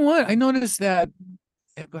 You know what? I noticed that,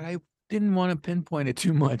 but I didn't want to pinpoint it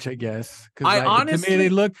too much, I guess. I honestly, to me,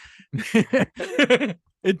 look.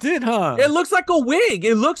 It did, huh? It looks like a wig.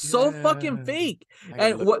 It looks so fucking fake.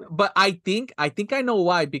 And but I think I know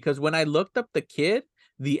why, because when I looked up the kid,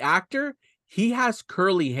 the actor, he has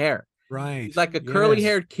curly hair. Right. He's like a curly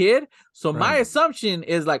haired kid. So my assumption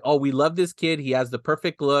is like, oh, we love this kid. He has the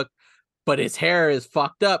perfect look, but his hair is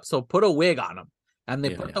fucked up. So put a wig on him. And they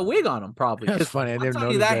put the wig on him probably. That's funny. I never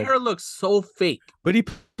noticed that hair looks so fake. But he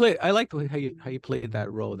played. I like how you played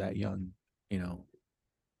that role, that young, you know,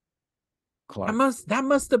 Clark. That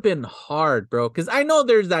must have been hard, bro. Because I know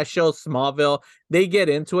there's that show Smallville. They get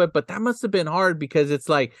into it, but that must have been hard because it's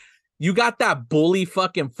like you got that bully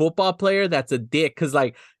fucking football player that's a dick. Because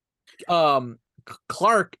like,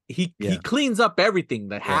 Clark, he cleans up everything,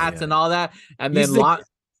 the hats and all that, and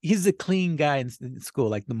he's a clean guy in school,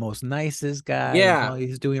 like the most nicest guy. Yeah,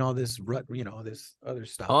 he's doing all this, you know, this other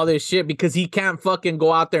stuff, all this shit because he can't fucking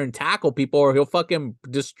go out there and tackle people, or he'll fucking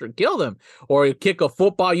just kill them, or he'll kick a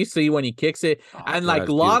football. You see when he kicks it, and like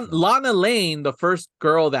Lana Lane, the first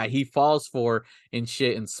girl that he falls for in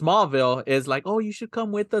shit in Smallville, is like, oh, you should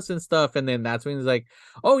come with us and stuff, and then that's when he's like,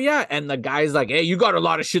 oh yeah, and the guy's like, hey, you got a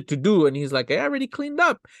lot of shit to do, and he's like, hey, I already cleaned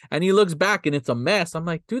up, and he looks back and it's a mess. I'm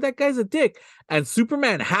like, dude, that guy's a dick, and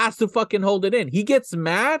Superman has to fucking hold it in. He gets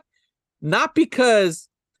mad, not because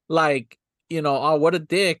like, you know, oh, what a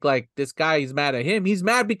dick, like this guy, he's mad at him. He's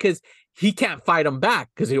mad because he can't fight him back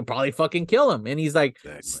because he'll probably fucking kill him. And he's like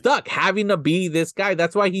stuck having to be this guy.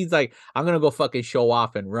 That's why he's like, I'm gonna go fucking show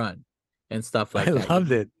off and run and stuff like that. I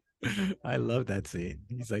loved it. I love that scene.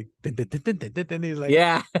 He's like, he's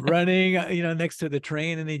like, running, you know, next to the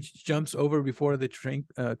train, and he jumps over before the train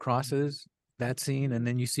crosses. That scene, and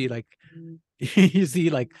then you see like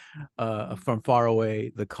from far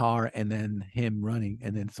away the car, and then him running,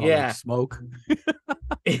 and then it's all like smoke.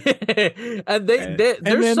 And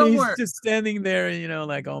they're somewhere he's just standing there, you know,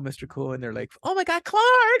 like, oh, Mr. Cool, and they're like, oh my God, Clark,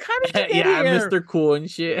 how did you get here? Mr. Cool and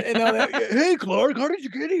shit. And hey, Clark, how did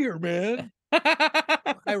you get here, man?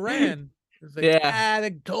 I ran. Like,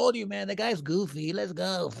 I told you, man, the guy's goofy. Let's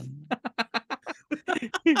go.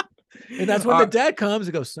 And that's when the dad comes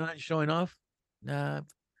and goes, son, showing off.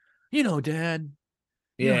 You know, Dad.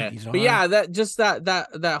 But yeah,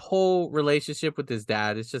 that whole relationship with his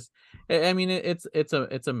dad, it's just, I mean,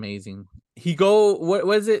 it's amazing. He what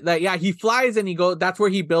was it that he flies and that's where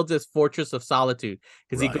he builds his fortress of solitude,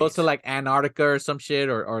 because he goes to like Antarctica or some shit,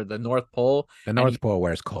 or the North Pole. The North Pole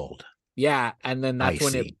where it's cold. Yeah, and then that's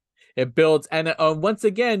when it builds, and once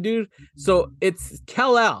again, dude. So it's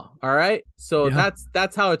Kal-El, all right. So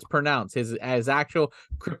that's how it's pronounced. His actual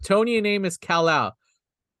Kryptonian name is Kal-El,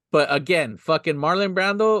 but again, fucking Marlon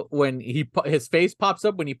Brando, when his face pops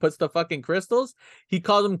up when he puts the fucking crystals, he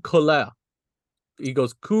calls him Kal-El. He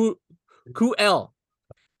goes Ku-El.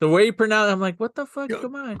 The way he pronounced it, I'm like, what the fuck?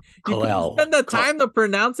 Come on, you can spend the time to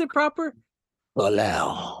pronounce it proper.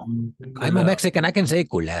 Kulel. I'm a Mexican, I can say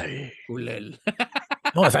kulel. Kulel.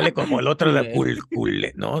 No, sale como el otro de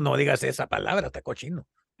kulel. No digas esa palabra, está cochino.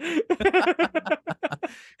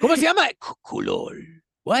 ¿Cómo se llama? Culol.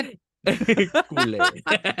 What?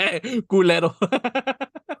 Culero.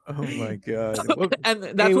 Oh my God. And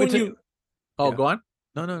that's when you... Oh, go on.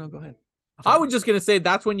 No, go ahead. I was just gonna say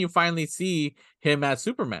that's when you finally see him as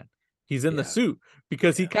Superman. He's in the suit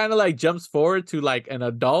because he kind of like jumps forward to like an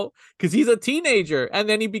adult because he's a teenager and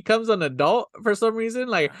then he becomes an adult for some reason.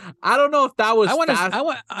 Like I don't know if that was fast.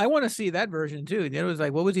 I want to see that version too. It was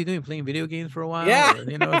like, what was he doing? Playing video games for a while? Yeah. Or,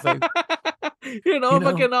 it's like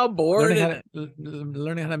fucking all bored.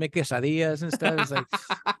 Learning how to make quesadillas and stuff. It's like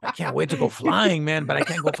I can't wait to go flying, man, but I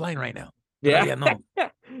can't go flying right now. Yeah, no. I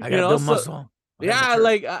gotta build muscle. Yeah,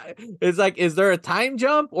 like it's like, is there a time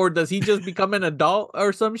jump or does he just become an adult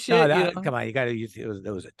or some shit? Come on, you gotta use it.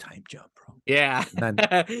 There was a time jump, bro. Yeah,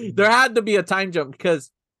 there had to be a time jump because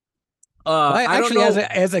I don't know.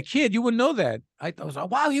 As a kid, you wouldn't know that. I was like,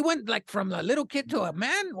 wow, he went like from a little kid to a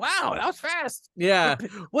man. Wow, that was fast. Yeah,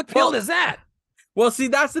 what pill is that? Well, see,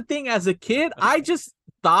 that's the thing. As a kid, I just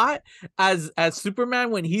thought as Superman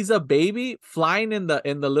when he's a baby flying in the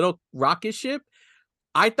little rocket ship.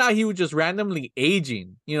 I thought he was just randomly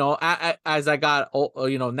aging, as I got,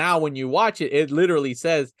 now when you watch it, it literally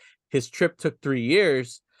says his trip took 3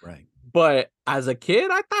 years. Right. But as a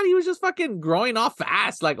kid, I thought he was just fucking growing off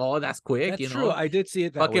fast. Like, oh, that's quick. That's true. I did see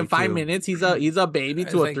it that fucking way 5 minutes. He's a baby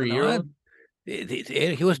to a 3-year-old.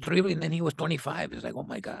 He was 3 and then he was 25. It's like, oh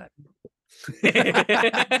my God.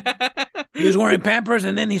 He was wearing Pampers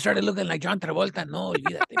and then he started looking like John Travolta. No,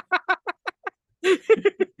 olvídate.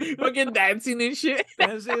 Fucking dancing and shit.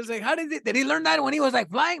 It was like, how did he learn that when he was like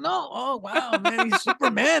flying? No. Oh wow, man, he's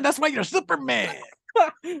Superman. That's why you're Superman.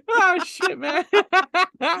 Oh shit, man.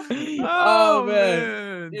 Oh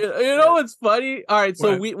man. You know what's funny? All right,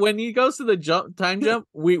 so when he goes to the time jump,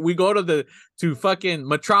 we go to fucking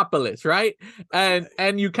Metropolis, right?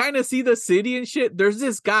 And you kind of see the city and shit. There's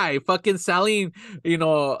this guy fucking selling,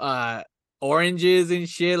 oranges and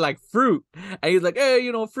shit, like fruit, and he's like,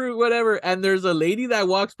 hey, fruit, whatever. And there's a lady that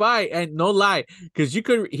walks by, and no lie, because you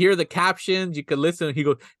could hear the captions, you could listen. He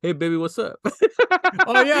goes, hey baby, what's up?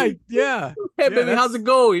 Oh yeah. Hey baby, how's it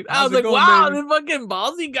going? I was like, wow, this fucking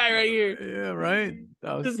ballsy guy right here. Yeah, right.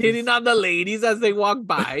 Just hitting on the ladies as they walk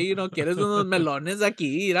by. ¿Quieres unos melones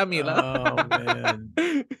aquí? Oh man,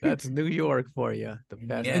 that's New York for you. The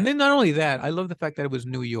best. Yeah. And then not only that, I love the fact that it was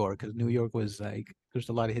New York, because New York was like, there's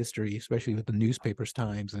a lot of history, especially with the newspapers,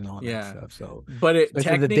 Times, and all that stuff. So, but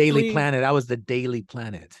especially the Daily Planet. That was the Daily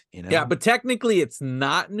Planet. Yeah, but technically, it's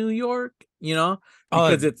not New York.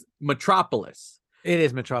 Because it's Metropolis. It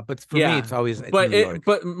is Metropolis. For me, it's always New York.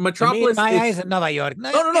 But Metropolis. My eyes in New York.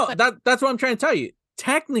 No. That's what I'm trying to tell you.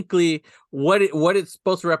 Technically, what it's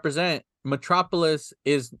supposed to represent, Metropolis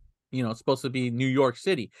is supposed to be New York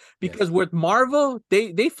City, because with Marvel,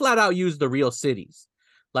 they flat out use the real cities,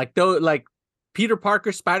 like Peter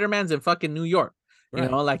Parker, Spider-Man's in fucking New York. Right.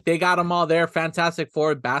 Like they got them all there. Fantastic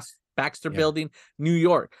Four, Baxter Building, New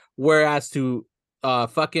York. Whereas to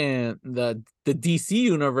fucking the DC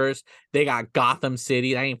universe, they got Gotham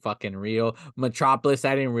City. That ain't fucking real. Metropolis,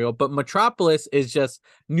 that ain't real. But Metropolis is just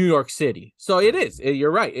New York City. So it is.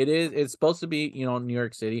 You're right. It is. It's supposed to be, New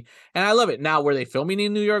York City. And I love it. Now, were they filming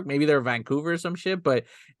in New York? Maybe they're Vancouver or some shit. But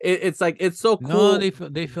it's like, it's so cool. No,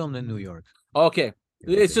 they filmed in New York. Okay.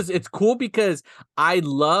 It's cool because I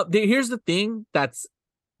love. Here's the thing. That's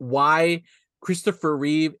why Christopher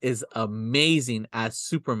Reeve is amazing as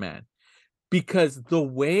Superman. Because the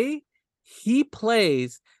way he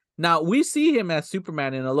plays, now we see him as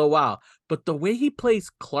Superman in a little while, but the way he plays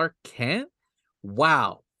Clark Kent,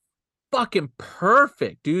 wow, fucking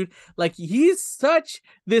perfect, dude. Like he's such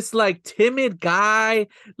this like timid guy,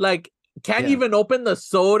 like can't even open the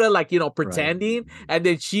soda, like pretending, and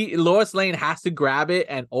then Lois Lane has to grab it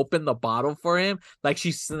and open the bottle for him, like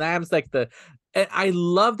she slams and I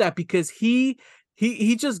love that because he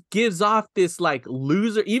just gives off this like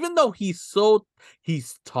loser, even though he's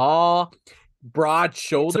tall, broad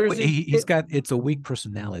shoulders. It's a weak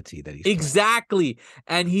personality that he's exactly,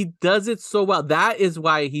 and he does it so well. That is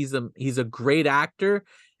why he's a great actor,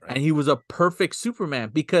 and he was a perfect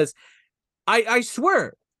Superman. Because I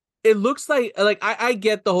swear, it looks like I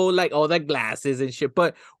get the whole like all the glasses and shit,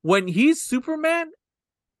 but when he's Superman,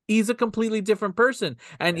 he's a completely different person.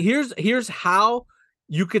 And here's how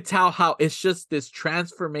you could tell how it's just this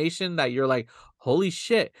transformation that you're like, holy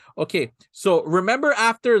shit. Okay, so remember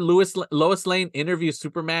after Lois Lane interviews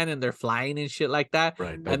Superman and they're flying and shit like that,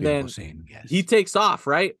 right? And then he takes off,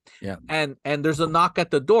 right? Yeah. And there's a knock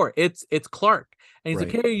at the door. It's Clark. And he's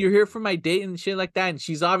like, hey, you're here for my date and shit like that. And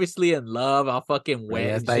she's obviously in love, all fucking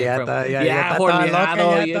wet. Con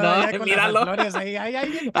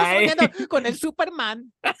el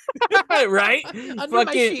Superman. Right? Under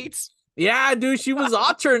my sheets. Yeah, dude, she was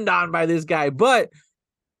all turned on by this guy. But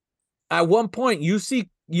at one point, you see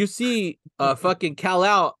fucking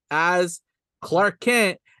Kal-El as Clark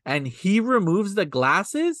Kent, and he removes the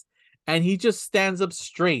glasses and he just stands up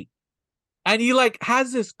straight. And he like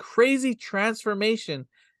has this crazy transformation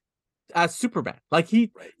as Superman. Like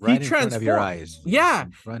he in front of your transformed. eyes. Yeah.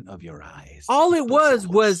 In front of your eyes. All it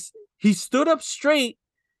was he stood up straight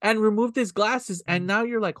and removed his glasses, and now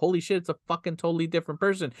you're like, holy shit, it's a fucking totally different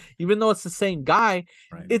person. Even though it's the same guy,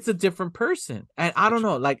 it's a different person. And I don't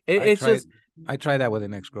know, like I tried that with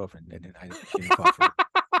an ex-girlfriend. She didn't fall for it.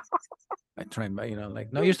 I tried,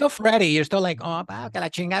 like, no, you're still Freddie. You're still like, oh, que la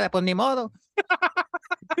chingada, pues ni modo.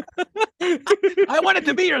 I wanted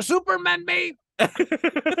to be your Superman, babe.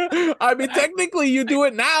 I mean, technically, you do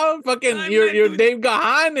it now. Fucking, you're Dave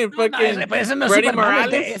Gahan and fucking Freddie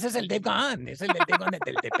Morales. Ese es el Dave Gahan. Ese es el Dave Gahan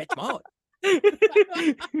del Depeche Mode.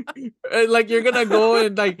 Like you're gonna go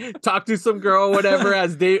and like talk to some girl or whatever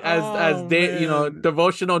as Dave, as Dave,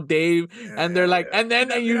 devotional Dave, and they're like, and then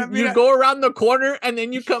you go around the corner and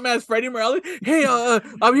then you come as Freddie Morales. Hey,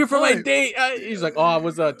 I'm here for my date. He's like, oh, I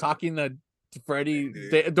was talking to Freddie,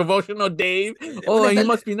 devotional Dave. Oh, he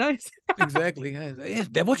must be nice. Exactly. Yes,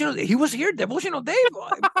 devotional. He was here, devotional Dave.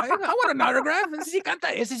 I want an autograph. Ese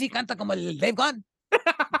sí canta como el Dave Gunn.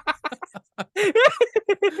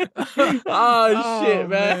 Oh shit,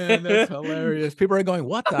 man. That's hilarious. People are going,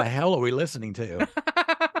 what the hell are we listening to?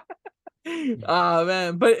 Oh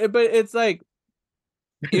man, but it's like,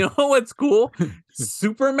 you know what's cool?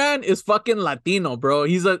 Superman is fucking Latino, bro.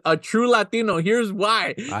 He's a true Latino. Here's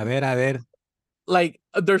why. A ver. Like,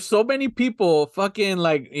 there's so many people fucking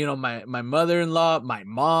like, my mother-in-law, my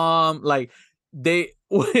mom, like they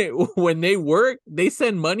when they work, they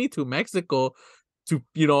send money to Mexico to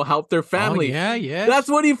help their family. Oh, yeah. That's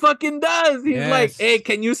what he fucking does. He's like, hey,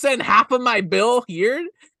 can you send half of my bill here?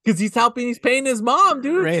 Because he's paying his mom,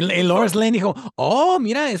 dude. And Lois Lane dijo, oh,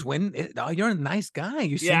 mira, you're a nice guy.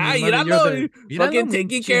 You fucking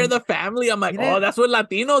taking care of the family. I'm like, that's what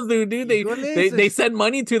Latinos do, dude. They send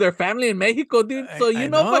money to their family in Mexico, dude. So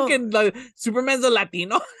fucking Superman's a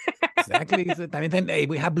Latino. Exactly.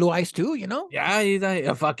 We have blue eyes too, Yeah, he's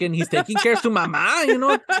taking care of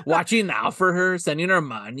mama, watching out for her, sending her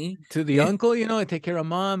money. To the uncle, take care of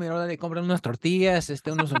mom, le compran unas tortillas,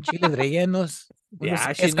 unos chiles rellenos.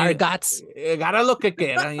 Yeah, escargots. Agarra lo que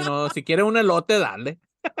quiera, si quiere un elote, dale.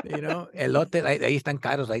 Elote, ahí están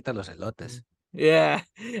caros, ahí están los elotes. Yeah,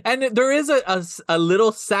 and there is a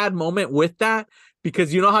little sad moment with that,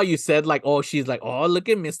 because you know how you said like, oh, she's like, oh, look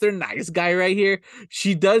at Mr. Nice Guy right here.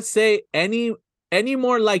 She does say any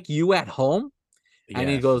more like you at home, and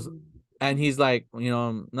he goes, and he's like,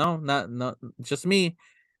 no, not just me,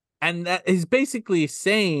 and that is basically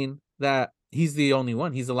saying that he's the only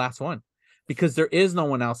one, he's the last one. Because there is no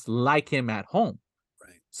one else like him at home.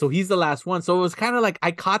 Right. So he's the last one. So it was kind of like,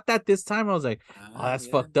 I caught that this time. I was like, oh, that's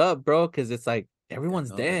fucked up, bro. Because it's like,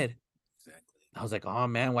 everyone's dead. Exactly. I was like, oh,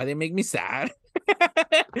 man, why they make me sad?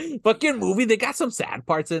 Fucking movie. They got some sad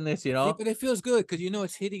parts in this, Yeah, but it feels good because,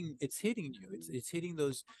 it's hitting you. It's hitting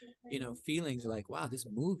those, feelings like, wow, this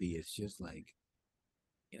movie is just like,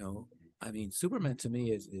 I mean, Superman to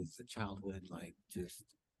me is a childhood, like, just,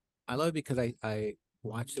 I love it because I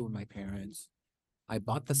watched it with my parents. I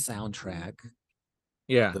bought the soundtrack.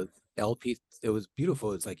 Yeah. The LP. It was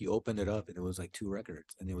beautiful. It's like you opened it up and it was like 2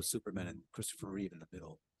 records, and it was Superman and Christopher Reeve in the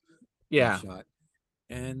middle. Yeah. Shot.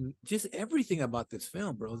 And just everything about this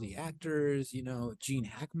film, bro. The actors, Gene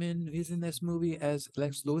Hackman is in this movie as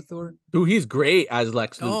Lex Luthor. Dude, he's great as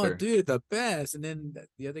Lex Luthor. Oh, dude, the best. And then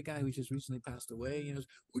the other guy who just recently passed away,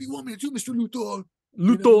 what do you want me to do, Mr. Luthor?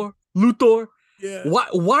 Luthor. Yeah.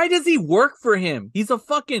 Why does he work for him? He's a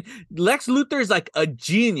fucking Lex Luthor is like a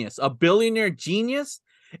genius, a billionaire genius,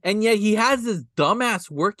 and yet he has this dumbass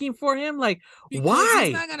working for him. Like, because why?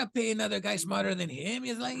 He's not gonna pay another guy smarter than him.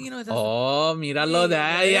 He's like, oh, míralo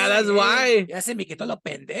that. Yeah, that's why. Ya se me quitó lo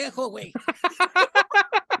pendejo, güey.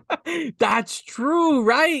 That's true,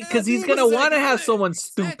 right? Because he's gonna want to have someone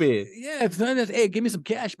stupid. Yeah, it's not just, hey, give me some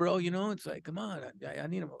cash, bro. It's like, come on, I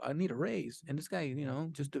need a raise. And this guy,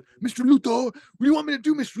 just Mr. Luthor. What do you want me to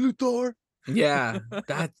do, Mr. Luthor? Yeah,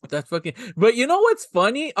 that's fucking. But you know what's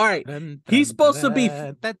funny? All right, he's supposed to be.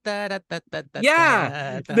 Yeah,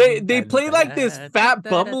 they play like this fat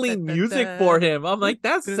bumbling music for him. I'm like,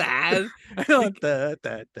 that's sad. Yeah,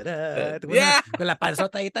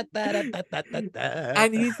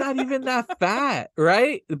 and he's not even that fat,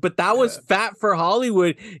 right? But that was fat for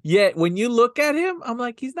Hollywood. Yet when you look at him, I'm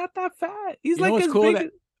like, he's not that fat. He's like as cool big.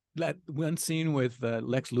 That one scene with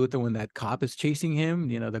Lex Luthor when that cop is chasing him,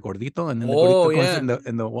 the gordito, and then the gordito goes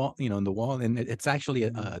in the wall, in the wall, and it's actually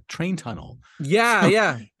a train tunnel. Yeah,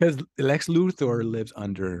 yeah. Because Lex Luthor lives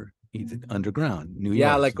underground, New York.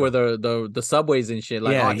 Yeah, like where the subways and shit,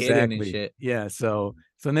 like all hidden and shit. Yeah, so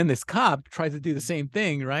So then this cop tries to do the same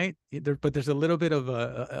thing, right? But there's a little bit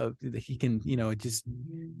of he can, just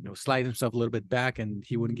slide himself a little bit back, and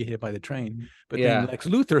he wouldn't get hit by the train. But then Lex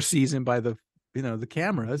Luthor sees him by the the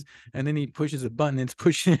cameras, and then he pushes a button and it's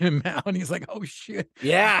pushing him out, and he's like, "Oh shit!"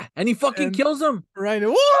 Yeah, and he fucking kills him. Right?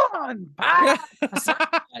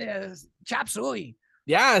 Chop suey.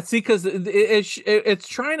 Yeah, see, because it's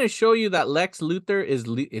trying to show you that Lex Luthor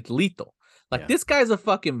it's lethal. Like this guy's a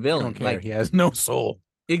fucking villain. Don't care. Like He has no soul.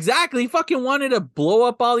 Exactly. He fucking wanted to blow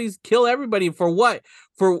up kill everybody for what?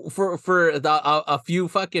 For a few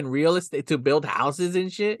fucking real estate to build houses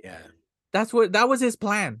and shit. Yeah. That was his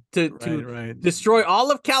plan to destroy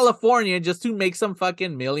all of California just to make some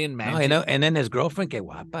fucking million mansions. No, and then his girlfriend, que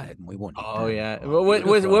guapa, muy bonita. Oh yeah. What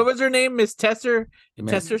was her name? Miss Tesser?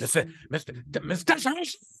 Tesser? Miss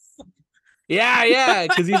Tesser. Yeah,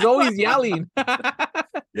 because he's always yelling.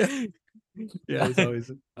 Yeah, it's always.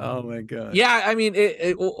 Oh my god. Yeah, I mean,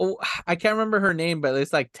 I can't remember her name, but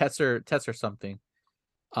it's like Tesser something.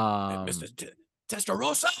 Mr.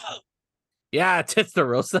 Testarossa. Yeah,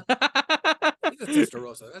 Testarossa.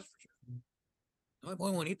 Testarossa, that's for sure. Muy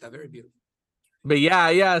bonita, very beautiful. But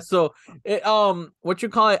yeah. So, what you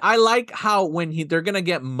call it? I like how when they're gonna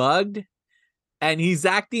get mugged. And he's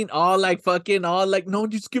acting all like no,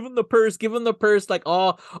 just give him the purse, like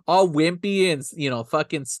all wimpy and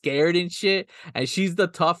fucking scared and shit. And she's the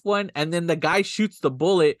tough one. And then the guy shoots the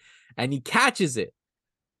bullet and he catches it.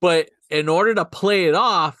 But in order to play it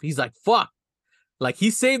off, he's like, fuck. Like he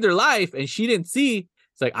saved her life and she didn't see.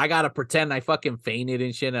 It's like, I gotta pretend I fucking fainted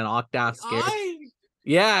and shit and walked out scared.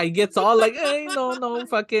 Yeah, he gets all like, hey, no,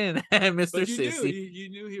 fucking Mr. Sissy. You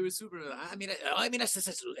knew he was Superman. I mean, ese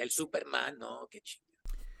es el Superman, no?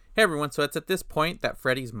 Hey, everyone. So it's at this point that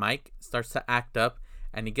Freddie's mic starts to act up,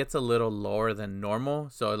 and he gets a little lower than normal.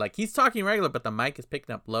 So, like, he's talking regular, but the mic is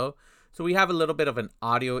picking up low. So we have a little bit of an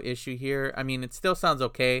audio issue here. I mean, it still sounds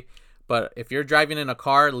okay, but if you're driving in a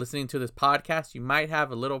car listening to this podcast, you might have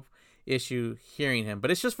a little issue hearing him, but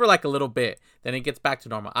it's just for like a little bit, then it gets back to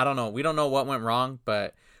normal. I don't know, we don't know what went wrong,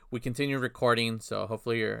 but we continue recording, so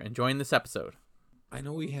hopefully you're enjoying this episode. I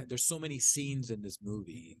know there's so many scenes in this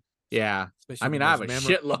movie. Yeah, I mean, I have a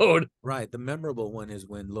shitload. Right, the memorable one is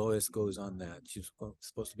when Lois goes on that, she's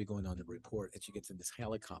supposed to be going on the report, and she gets in this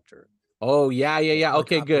helicopter. Oh yeah.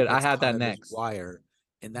 Okay, good. I had that next. Wire,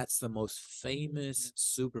 and that's the most famous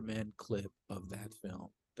Superman clip of that film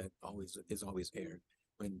that is always aired.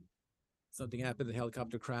 When something happened, the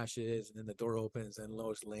helicopter crashes, and then the door opens, and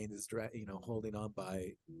Lois Lane is holding on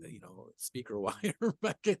by speaker wire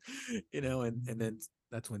back in, and then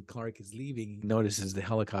that's when Clark is leaving. He notices the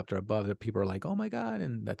helicopter above that. People are like, "Oh my god!"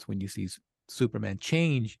 And that's when you see Superman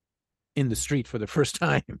change in the street for the first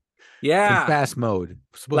time. Yeah, in fast mode.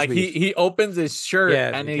 Like he opens his shirt,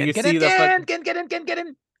 and then you see get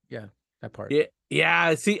in. Yeah, that part.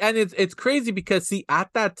 Yeah. See, and it's crazy because at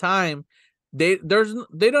that time, they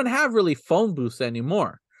don't have really phone booths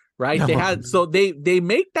anymore, right? No. They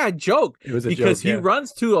make that joke because he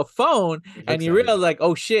runs to a phone and he realizes like,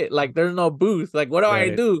 oh shit, like there's no booth, like what do I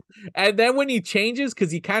do? And then when he changes,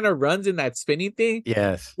 because he kind of runs in that spinning thing,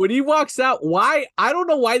 when he walks out, I don't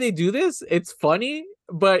know why they do this, it's funny,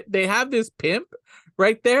 but they have this pimp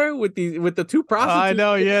right there with the two prostitutes. I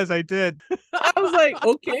know, yes, I did. I was like,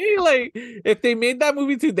 okay, like if they made that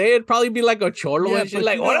movie today, it'd probably be like a cholo and shit,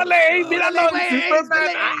 like, órale, míralo,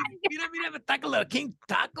 Superman. Mira, taco, King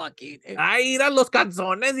Taco aquí. Ay, mira los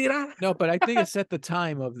calzones, mira. No, but I think it's at the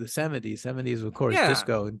time of the 70s. 70s, of course,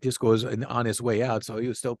 disco was on his way out, so he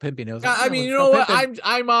was still pimping. It was like, I mean, you know what?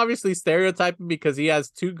 I'm obviously stereotyping because he has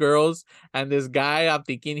two girls, and this guy, I'm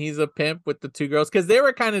thinking he's a pimp with the two girls because they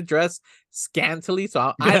were kind of dressed scantily.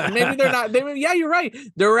 So maybe they're not. Yeah, you're right.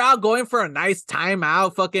 They were out going for a nice time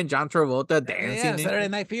out. Fucking John Travolta dancing. Yeah, Saturday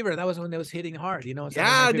Night Fever. That was when it was hitting hard.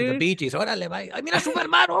 Yeah, dude. The Bee Gees. Órale, bye. I mean,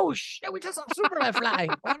 Superman. Oh shit, we just saw Superman fly.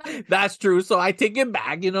 That's true. So I take it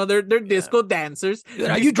back. They're disco dancers. Dude,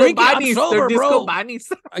 are you drinking? I'm sober, bro. Bunnies.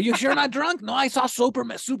 Are you sure not drunk? No, I saw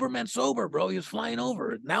Superman sober, bro. He was flying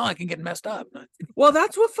over. Now I can get messed up. Well,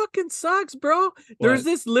 that's what fucking sucks, bro. There's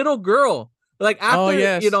this little girl. Like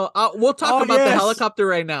after, we'll talk about the helicopter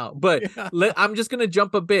right now, but I'm just going to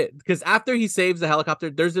jump a bit because after he saves the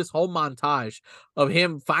helicopter, there's this whole montage of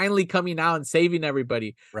him finally coming out and saving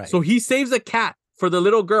everybody. Right. So he saves a cat for the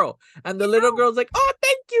little girl, and the little girl's like, oh,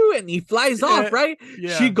 thank you. And he flies off, right?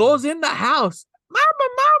 Yeah. She goes in the house,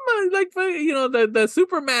 mama, like, the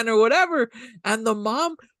Superman or whatever. And the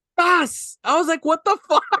mom, I was like, what the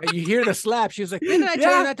fuck? And you hear the slap. She was like, didn't I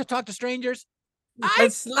tell you not to talk to strangers?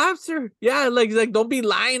 and slaps her. Yeah, like don't be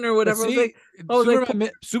lying or whatever. See,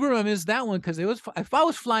 Superman, Superman missed that one because if I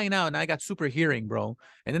was flying out and I got super hearing, bro,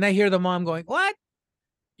 and then I hear the mom going, "What?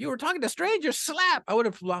 You were talking to strangers?" Slap. I would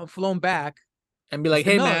have flown back and be like,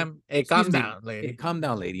 "Hey, ma'am, hey, calm down, lady. Hey, calm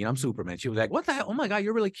down, lady. I'm Superman." She was like, "What the hell? Oh my god,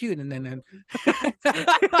 you're really cute." And then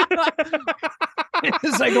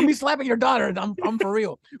it's like, "Don't be slapping your daughter. I'm for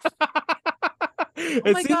real."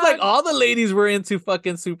 It seems like all the ladies were into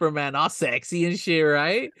fucking Superman, all sexy and shit,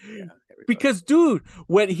 right? Yeah, because, dude,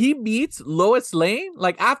 when he meets Lois Lane,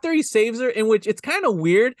 like after he saves her, in which it's kind of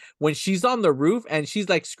weird when she's on the roof and she's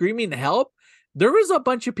like screaming help. There was a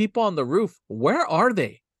bunch of people on the roof. Where are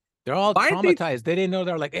they? They're all traumatized. They didn't know.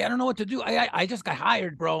 They're like, "Hey, I don't know what to do. I just got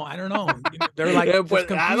hired, bro. I don't know." They're like, yeah,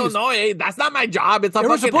 but I don't know. Hey, that's not my job. It's a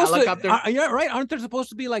fucking helicopter. Yeah, right. Aren't they supposed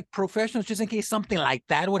to be like professionals just in case something like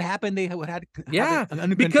that would happen? They would have it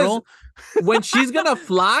under control. When she's gonna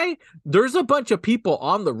fly, there's a bunch of people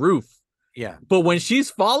on the roof. Yeah, but when she's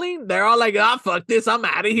falling, they're all like, "Ah, fuck this, I'm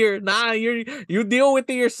out of here." Nah, you deal with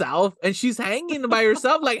it yourself. And she's hanging by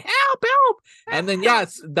herself, like, help. And then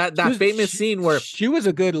that famous scene where she was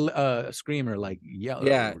a good screamer, like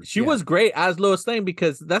she was great as Lois Lane,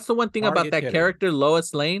 because that's the one thing about that character,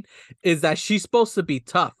 Lois Lane, is that she's supposed to be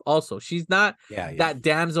tough. Also, she's not that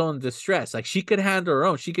damsel in distress. Like she could handle her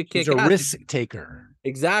own. She could kick. She's a risk taker.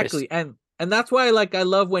 Exactly, and that's why, like, I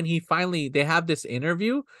love when they have this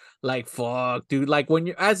interview. Like, fuck, dude. Like, when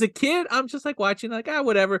you're as a kid, I'm just like watching, like,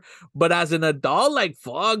 whatever. But as an adult, like,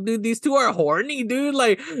 fuck, dude, these two are horny, dude.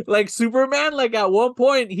 Like Superman, like, at one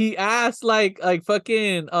point he asked, like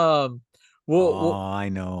fucking, I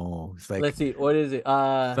know. It's like, let's see, what is it?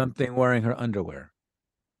 Something wearing her underwear.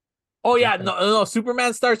 Oh yeah, no.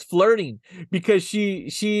 Superman starts flirting because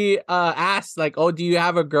she asks, like, "Oh, do you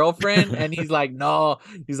have a girlfriend?" And he's like, "No."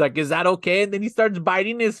 He's like, "Is that okay?" And then he starts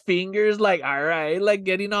biting his fingers, like, "All right," like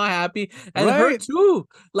getting all happy. And her too,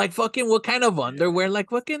 like, fucking what kind of underwear? Like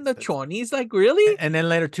fucking the chonies, like, really? And then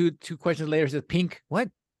later, two questions later, says, "Pink, what?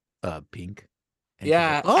 Pink." And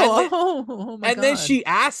yeah. Like, oh my God. Then she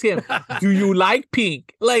asks him, "Do you like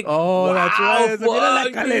pink?" Like, wow, that's right.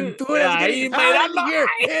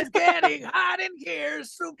 It's getting hot in here.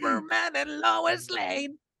 Superman and Lois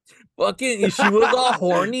Lane. Fucking, she was all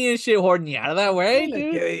horny and shit, horneada, right,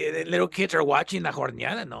 dude? Little kids are watching the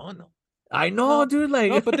horneada. No. I know, dude.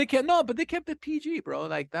 Like, but they kept it PG, bro.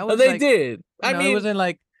 Like that was. They did. I mean, it wasn't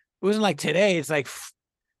like today. It's like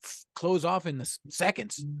close off in the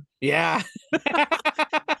seconds. Yeah.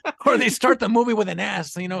 Or they start the movie with an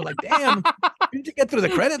ass, like, damn, didn't you get through the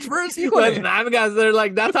credits first? They're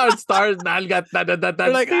like, that's how it starts. They're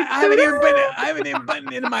like, I haven't even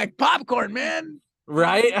been in my popcorn, man.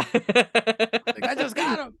 Right? Like, I just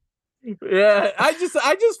got them. Yeah, I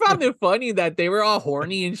just found it funny that they were all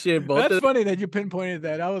horny and shit. That's funny that you pinpointed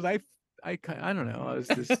that. I don't know. I was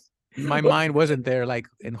just. My mind wasn't there, like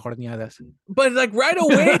in horneadas. But like right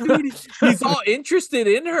away, dude, he's all interested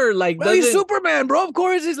in her. Like, he's Superman, bro. Of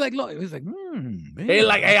course, he's like, look, he's like,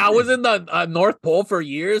 hey, I was in the North Pole for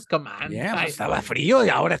years. Come on. Yeah, estaba frío y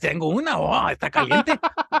ahora tengo una. Oh, está caliente.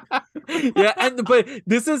 Yeah, but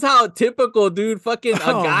this is how typical, dude. Fucking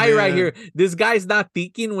guy right here. This guy's not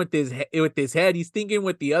thinking with his head. He's thinking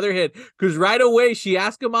with the other head. Because right away she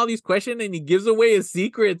asks him all these questions and he gives away his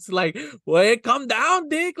secrets. Like, well, calm down,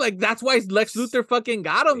 dick. Like, that's why Lex Luthor fucking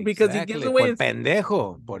got him, because he gives away his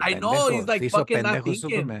pendejo. I know, he's like fucking not thinking.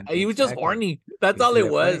 Superman. He was just horny. That's all it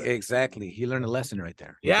was. Exactly. He learned a lesson right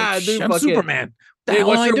there. Yeah, like, dude. I'm Superman. Hey,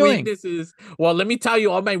 what's your weaknesses? Well, let me tell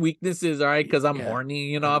you all my weaknesses, all right? Because I'm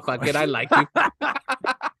horny, Fuck it, I like you.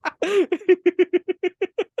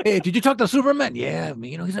 Hey, did you talk to Superman? Yeah,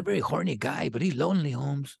 he's a very horny guy, but he's lonely,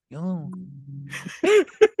 Holmes. How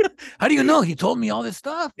do you know? He told me all this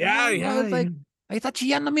stuff. Yeah. I was like, ahí está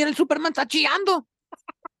chillando, mira, el Superman está chillando.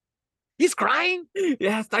 He's crying.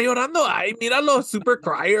 Yeah, está llorando. Ay, míralo, super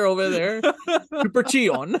crier over there. Super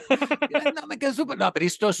chillón. No, but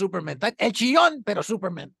he's still Superman. El chillón, pero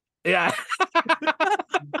Superman. Yeah.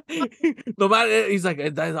 No matter, he's like,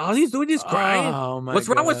 all he's doing is crying. Oh, what's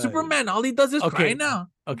wrong with Superman? All he does is cry now.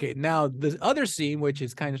 Okay, now the other scene, which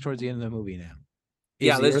is kind of towards the end of the movie now.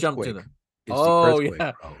 Yeah, let's jump to them.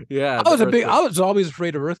 Yeah. I was always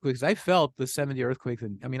afraid of earthquakes. I felt the 70 earthquakes,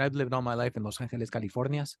 and I mean, I've lived all my life in Los Angeles,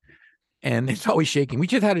 California, and it's always shaking. We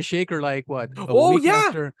just had a shaker like what?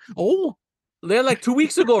 After. They're like 2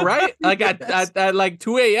 weeks ago, right? Like at like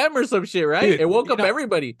 2 a.m. or some shit, right? Dude, it woke up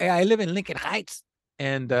everybody. I live in Lincoln Heights,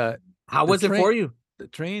 and how was it for you? The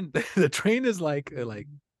train is like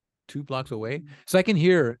 2 blocks away, so I can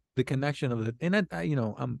hear the connection of the. And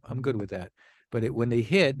I'm good with that. but when they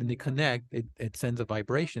hit and they connect, it sends a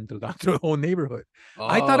vibration throughout the whole neighborhood. Oh,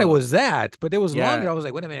 I thought it was that, but it was yeah. longer. I was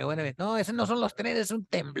like, wait a minute. No, ese no son los trenes, es un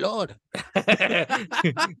temblor.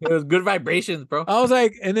 It was good vibrations, bro. I was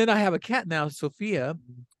like, and then I have a cat now, Sophia.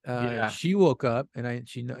 Yeah. She woke up and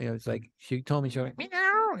it's like she told me, she was like,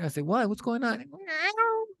 meow. And I said, what? What's going on?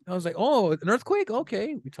 Meow. I was like, oh, an earthquake?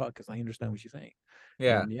 Okay. We talk because I understand what she's saying.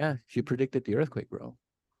 Yeah. And yeah, she predicted the earthquake, bro.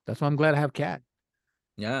 That's why I'm glad I have a cat.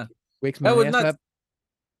 Yeah. Wakes my ass up.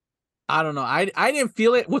 I don't know. I didn't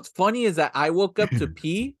feel it. What's funny is that I woke up to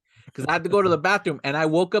pee because I had to go to the bathroom, and I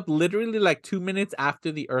woke up literally like 2 minutes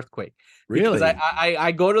after the earthquake. Really? Because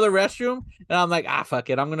I go to the restroom and I'm like, fuck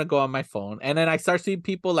it, I'm gonna go on my phone, and then I start seeing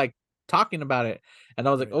people like talking about it, and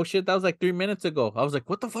I was like, oh shit, that was like 3 minutes ago. I was like,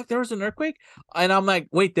 what the fuck? There was an earthquake, and I'm like,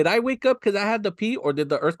 wait, did I wake up because I had to pee, or did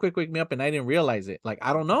the earthquake wake me up and I didn't realize it? Like,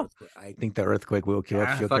 I don't know. I think the earthquake will kill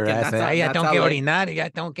Ah, shook fucking, their ass. that's how- Ay, ya that's tengo how, que like- orinar, ya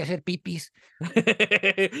tengo que hacer pipis.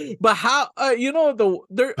 But how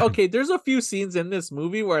there's a few scenes in this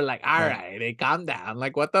movie where like, all right, they calm down,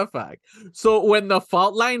 like what the fuck. So when the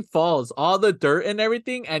fault line falls, all the dirt and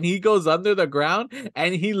everything, and he goes under the ground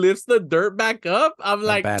and he lifts the dirt back up, I'm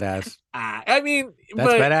like, badass. I mean,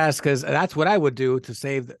 That's badass because that's what I would do to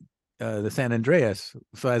save the San Andreas.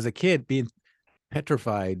 So as a kid, being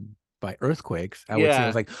petrified by earthquakes, I would say, I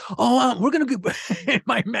was like, oh, we're gonna go in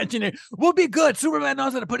my imaginary, we'll be good. Superman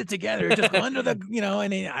knows how to put it together. Just go under the,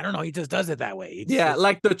 and I don't know, he just does it that way. It's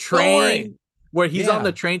like the train where he's on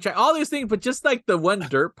the train track, all these things, but just like the one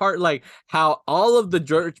dirt part, like how all of the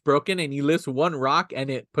dirt's broken and he lifts one rock and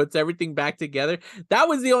it puts everything back together. That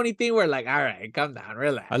was the only thing where like, all right, calm down,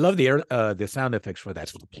 relax. I love the sound effects for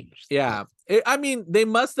that. Yeah. I mean, they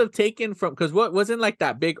must have taken from, because what wasn't like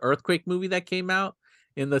that big earthquake movie that came out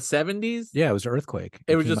in the 70s? Yeah, it was an earthquake.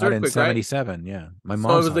 It was just earthquake, in 77, right? Yeah. My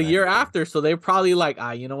mom. So it was the year after, so they probably like,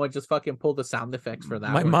 you know what, just fucking pull the sound effects for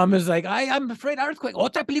that. My mom is like, I'm afraid of earthquake.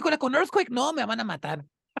 Otra película con earthquake? No, me van a matar.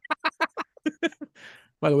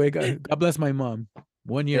 By the way, God bless my mom.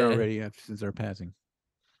 1 year already since her passing.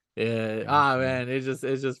 Yeah. Man, it's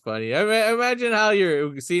just funny. I mean, imagine how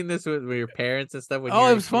you're seeing this with your parents and stuff. It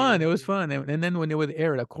was fun. It was fun. And then when it would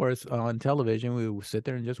air it, of course, on television, we would sit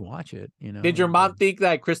there and just watch it. Did your mom think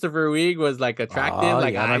that Christopher Reeve was like attractive?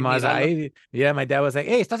 Like, yeah, my mom's like, my dad was like,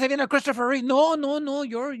 hey, ¿estás viendo a Christopher Reeve? No,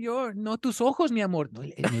 you're, no, tus ojos, mi amor. No,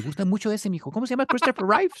 me gusta mucho ese, mijo. ¿Cómo se llama? Christopher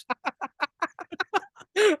Reeves.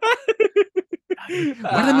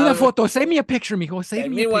 Guárdame una foto. Save me a picture, mijo. Save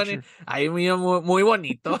me a picture. Ay, muy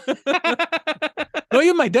bonito.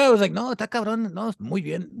 No, my dad was like, no, está cabrón. No, muy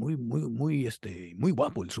bien. Muy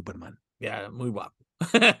guapo el Superman. Yeah, muy guapo.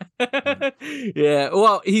 Yeah,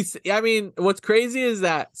 well, what's crazy is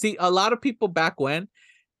that, see, a lot of people back when,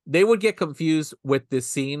 they would get confused with this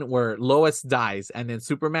scene where Lois dies and then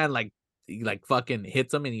Superman like fucking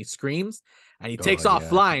hits him and he screams and he takes off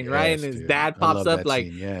flying, right? And his dad pops up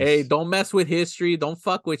like, hey, don't mess with history, don't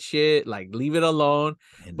fuck with shit, like leave it alone.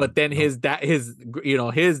 But then his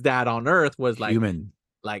dad on Earth was like, human,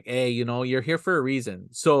 like, hey, you're here for a reason.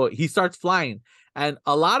 So he starts flying, and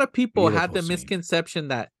a lot of people had the misconception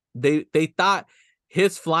that they thought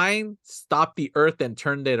his flying stopped the Earth and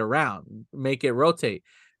turned it around, make it rotate.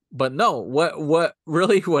 But no,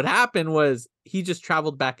 what happened was he just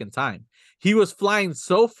traveled back in time. He was flying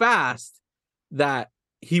so fast that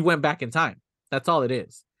he went back in time. That's all it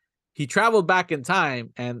is. He traveled back in time,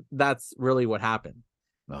 and that's really what happened.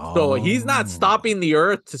 So he's not stopping the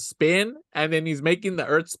Earth to spin, and then he's making the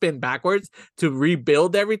Earth spin backwards to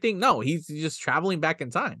rebuild everything. No, he's just traveling back in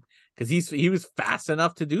time because he was fast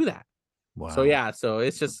enough to do that. Wow. So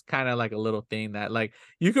it's just kind of like a little thing that like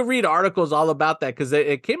you could read articles all about that, because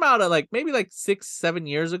it came out like maybe like 6-7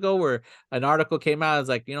 years ago, where an article came out. It's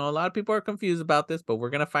like, a lot of people are confused about this, but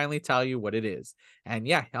we're gonna finally tell you what it is. And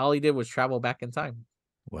yeah, all he did was travel back in time.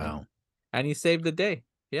 Wow. And he saved the day.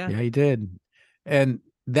 Yeah, he did. And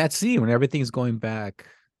that scene when everything's going back,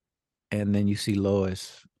 and then you see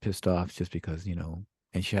Lois pissed off just because,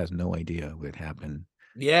 and she has no idea what happened.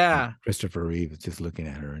 Yeah. And Christopher Reeve is just looking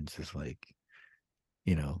at her and just like,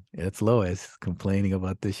 it's Lois complaining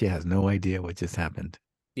about this. She has no idea what just happened.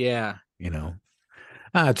 Yeah.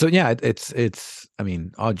 So yeah, it's, I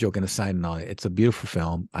mean, all joking aside and all, it's a beautiful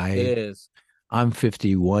film. It is. I'm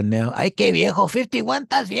 51 now. Ay, qué viejo, 51,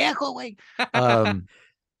 estás viejo, güey.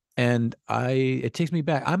 And it takes me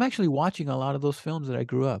back. I'm actually watching a lot of those films that I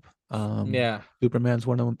grew up. Yeah. Superman's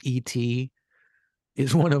one of them. E.T.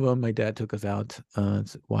 is one of them. My dad took us out to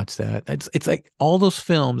watch that. It's like all those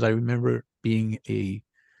films I remember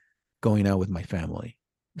going out with my family.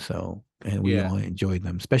 So, and we all enjoyed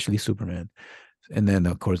them, especially Superman. And then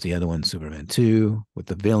of course the other one, Superman 2, with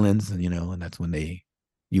the villains, and and that's when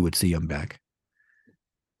you would see them back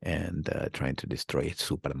and trying to destroy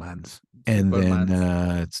Supermans. And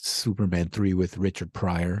then Superman 3 with Richard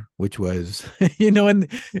Pryor, which was and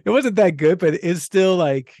it wasn't that good, but it's still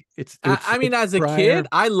like it's I mean, as a Pryor. Kid,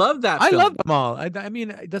 I love that film. I love them all. I mean,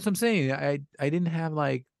 that's what I'm saying. I didn't have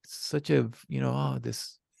like such a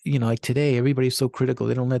this like today everybody's so critical.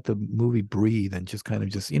 They don't let the movie breathe and just kind of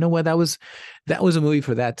just what that was a movie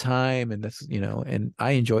for that time, and that's and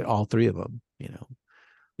I enjoyed all three of them.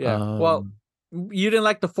 Yeah. Well, you didn't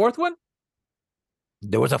like the fourth one?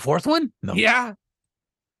 There was a fourth one? No. Yeah.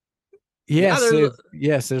 Yes.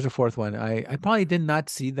 Yes, there's a fourth one. I probably did not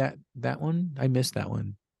see that one. I missed that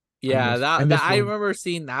one. Yeah, I remember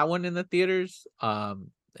seeing that one in the theaters.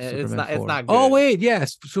 It's not good. Oh wait,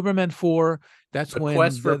 yes, Superman 4. That's when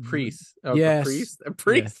Quest for Priest. Yes.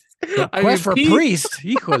 Priest. Yeah. Quest for Priest.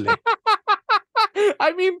 Híjole.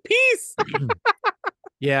 I mean, peace.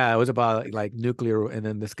 Yeah, it was about like nuclear, and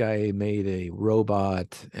then this guy made a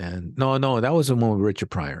robot, and no, that was the one with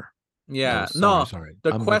Richard Pryor. Yeah, sorry.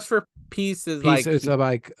 The Quest for Peace is like it's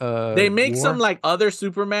like they make some like other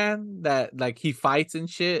Superman that like he fights and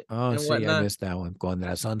shit. Oh, and sí, whatnot. I missed that one. Con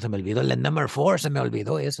razón se me olvidó. La number 4 se me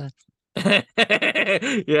olvidó esa.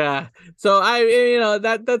 Yeah, so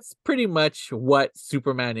that's pretty much what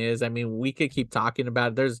Superman is. I mean, we could keep talking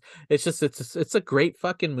about it. It's a great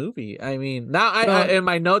fucking movie. I mean, now I in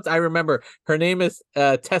my notes I remember her name is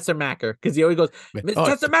Tessa Macker, because he always goes, Miss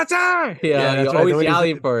Tessa Macker. Yeah, you're always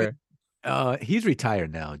yelling for her. He's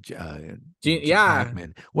retired now. Gene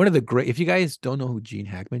Hackman. One of the great. If you guys don't know who Gene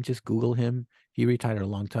Hackman, just Google him. He retired a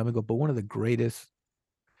long time ago, but one of the greatest.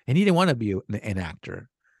 And he didn't want to be an actor.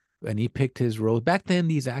 And he picked his role. Back then,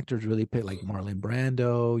 these actors really picked like Marlon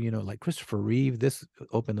Brando, like Christopher Reeve. This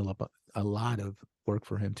opened up a lot of work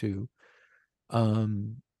for him too. I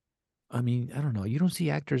mean, I don't know. You don't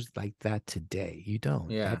see actors like that today. You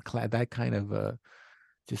don't. Yeah. That kind of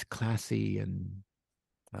just classy and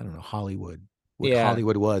I don't know, Hollywood. What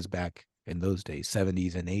Hollywood was back in those days,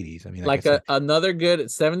 70s and 80s. I mean, like another good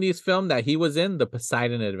 70s film that he was in, The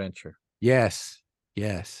Poseidon Adventure. Yes.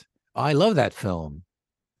 I love that film.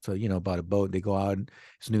 So, about a boat, they go out,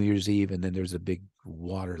 it's New Year's Eve, and then there's a big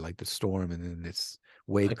water, like the storm, and then this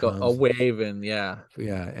wave like comes. A wave, and yeah.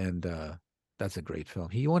 Yeah, and that's a great film.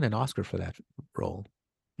 He won an Oscar for that role.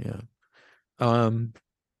 Yeah.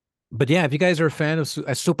 But yeah, if you guys are a fan of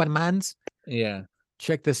Supermans,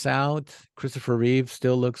 check this out. Christopher Reeve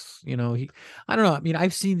still looks, I don't know. I mean,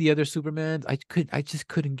 I've seen the other Supermans. I just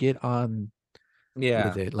couldn't get on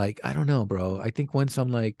with it. Like, I don't know, bro. I think once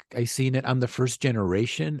I seen it, I'm the first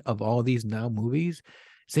generation of all these now movies.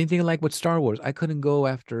 Same thing like with Star Wars. I couldn't go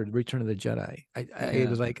after Return of the Jedi. I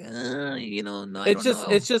was like, no.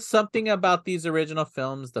 It's just something about these original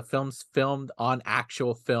films. The films filmed on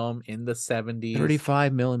actual film in the 70s.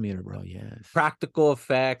 35 millimeter, bro. Yes. Practical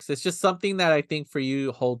effects. It's just something that I think for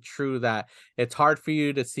you hold true, that it's hard for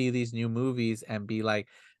you to see these new movies and be like,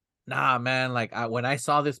 nah, man, like when I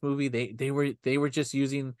saw this movie, they were just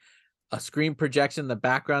using a screen projection in the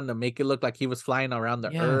background to make it look like he was flying around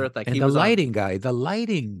the earth. Like, and he the was lighting guy,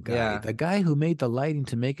 the guy who made the lighting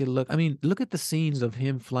to make it look. I mean, look at the scenes of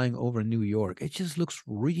him flying over New York. It just looks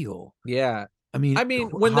real. Yeah. I mean,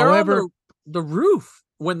 when they're on the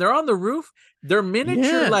roof, they're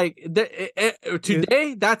miniature. Like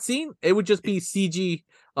today, that scene, it would just be CG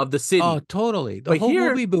of the city. Oh, totally. The whole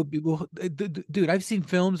movie, dude. I've seen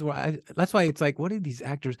films where that's why it's like, what are these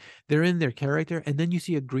actors? They're in their character, and then you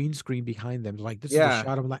see a green screen behind them. Like, this is a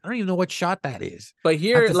shot. I'm like, I don't even know what shot that is. But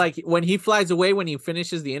here, like when he flies away, when he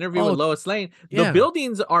finishes the interview with Lois Lane, the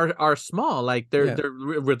buildings are small. Like they're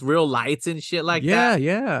with real lights and shit like that.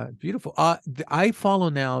 Yeah, beautiful. I follow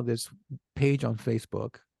now this page on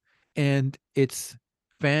Facebook, and it's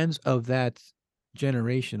fans of that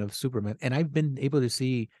generation of Superman, and I've been able to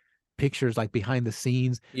see pictures like behind the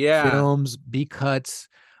scenes, films, B cuts,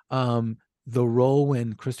 the role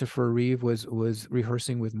when Christopher Reeve was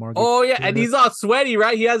rehearsing with Margaret. Oh yeah, and he's all sweaty,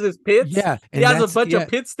 right? He has his pits. Yeah, he has a bunch of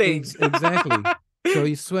pit stains. Exactly. So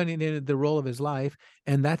he's sweating in the role of his life,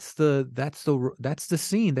 and that's the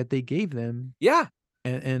scene that they gave them. Yeah.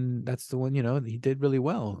 And that's the one, he did really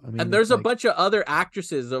well. I mean, and there's a bunch of other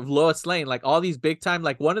actresses of Lois Lane, like all these big time.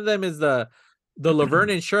 Like one of them is the Laverne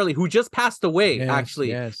and Shirley, who just passed away. Actually,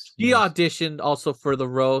 she auditioned also for the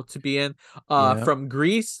role to be in. From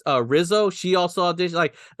Greece, Rizzo, she also auditioned.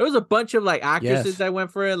 Like there was a bunch of like actresses that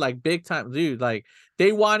went for it, like big time, dude. Like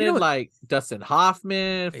They wanted like Dustin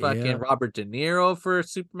Hoffman, fucking Robert De Niro for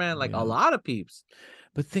Superman, like a lot of peeps.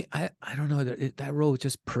 But I don't know, that role was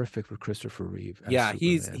just perfect for Christopher Reeve. Yeah,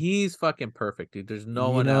 Superman. he's fucking perfect, dude. There's no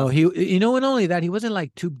one else. He, and only that, he wasn't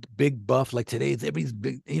like too big buff like today. Everybody's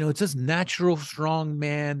big. It's just natural, strong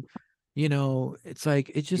man. It's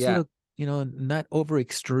like it's just not over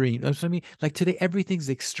extreme. You know what I mean? Like today, everything's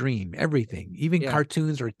extreme. Everything, even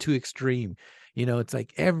cartoons are too extreme. It's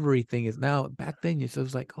like everything is now. Back then, it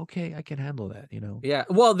was like, okay, I can handle that. Yeah.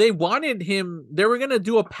 Well, they wanted him. They were gonna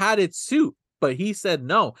do a padded suit. But he said,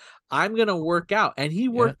 no, I'm going to work out. And he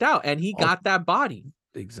worked out and he got that body.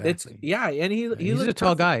 Exactly. And he's a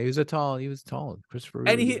tall guy. He was tall. Christopher Reeve.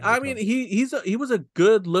 And he was a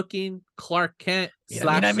good looking Clark Kent.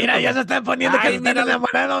 Mira, ya se están poniendo que están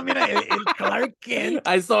enamorados. Mira, el Clark Kent.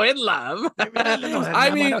 I'm so in love.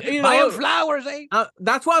 Buying flowers, eh?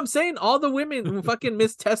 That's what I'm saying. All the women, fucking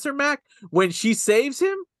Miss Tessermac, when she saves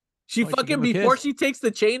him, she before she takes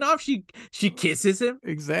the chain off, she kisses him.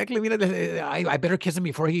 Exactly. I better kiss him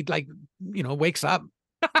before he wakes up.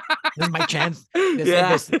 This is my chance.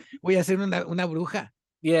 Voy a ser una bruja.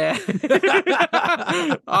 Yeah.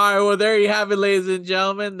 All right. Well, there you have it, ladies and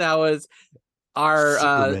gentlemen. That was our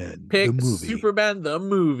Superman, pick, Superman the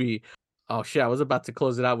movie. Oh shit! I was about to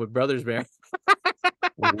close it out with Brothers Bear.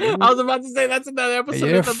 I was about to say that's another episode.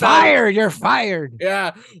 You're fired. You're fired.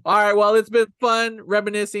 Yeah. All right. Well, it's been fun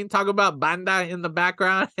reminiscing, talking about banda in the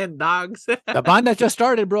background and dogs. The banda just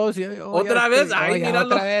started, bros. Otra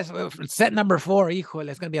vez. Set number 4. Híjole,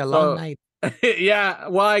 it's gonna be a long night. Yeah.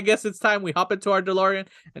 Well, I guess it's time we hop into our DeLorean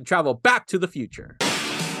and travel back to the future.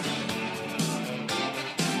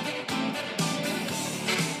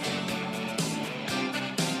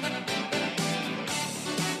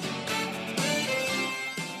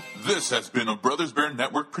 This has been a Brothers Bear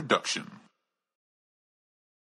Network production.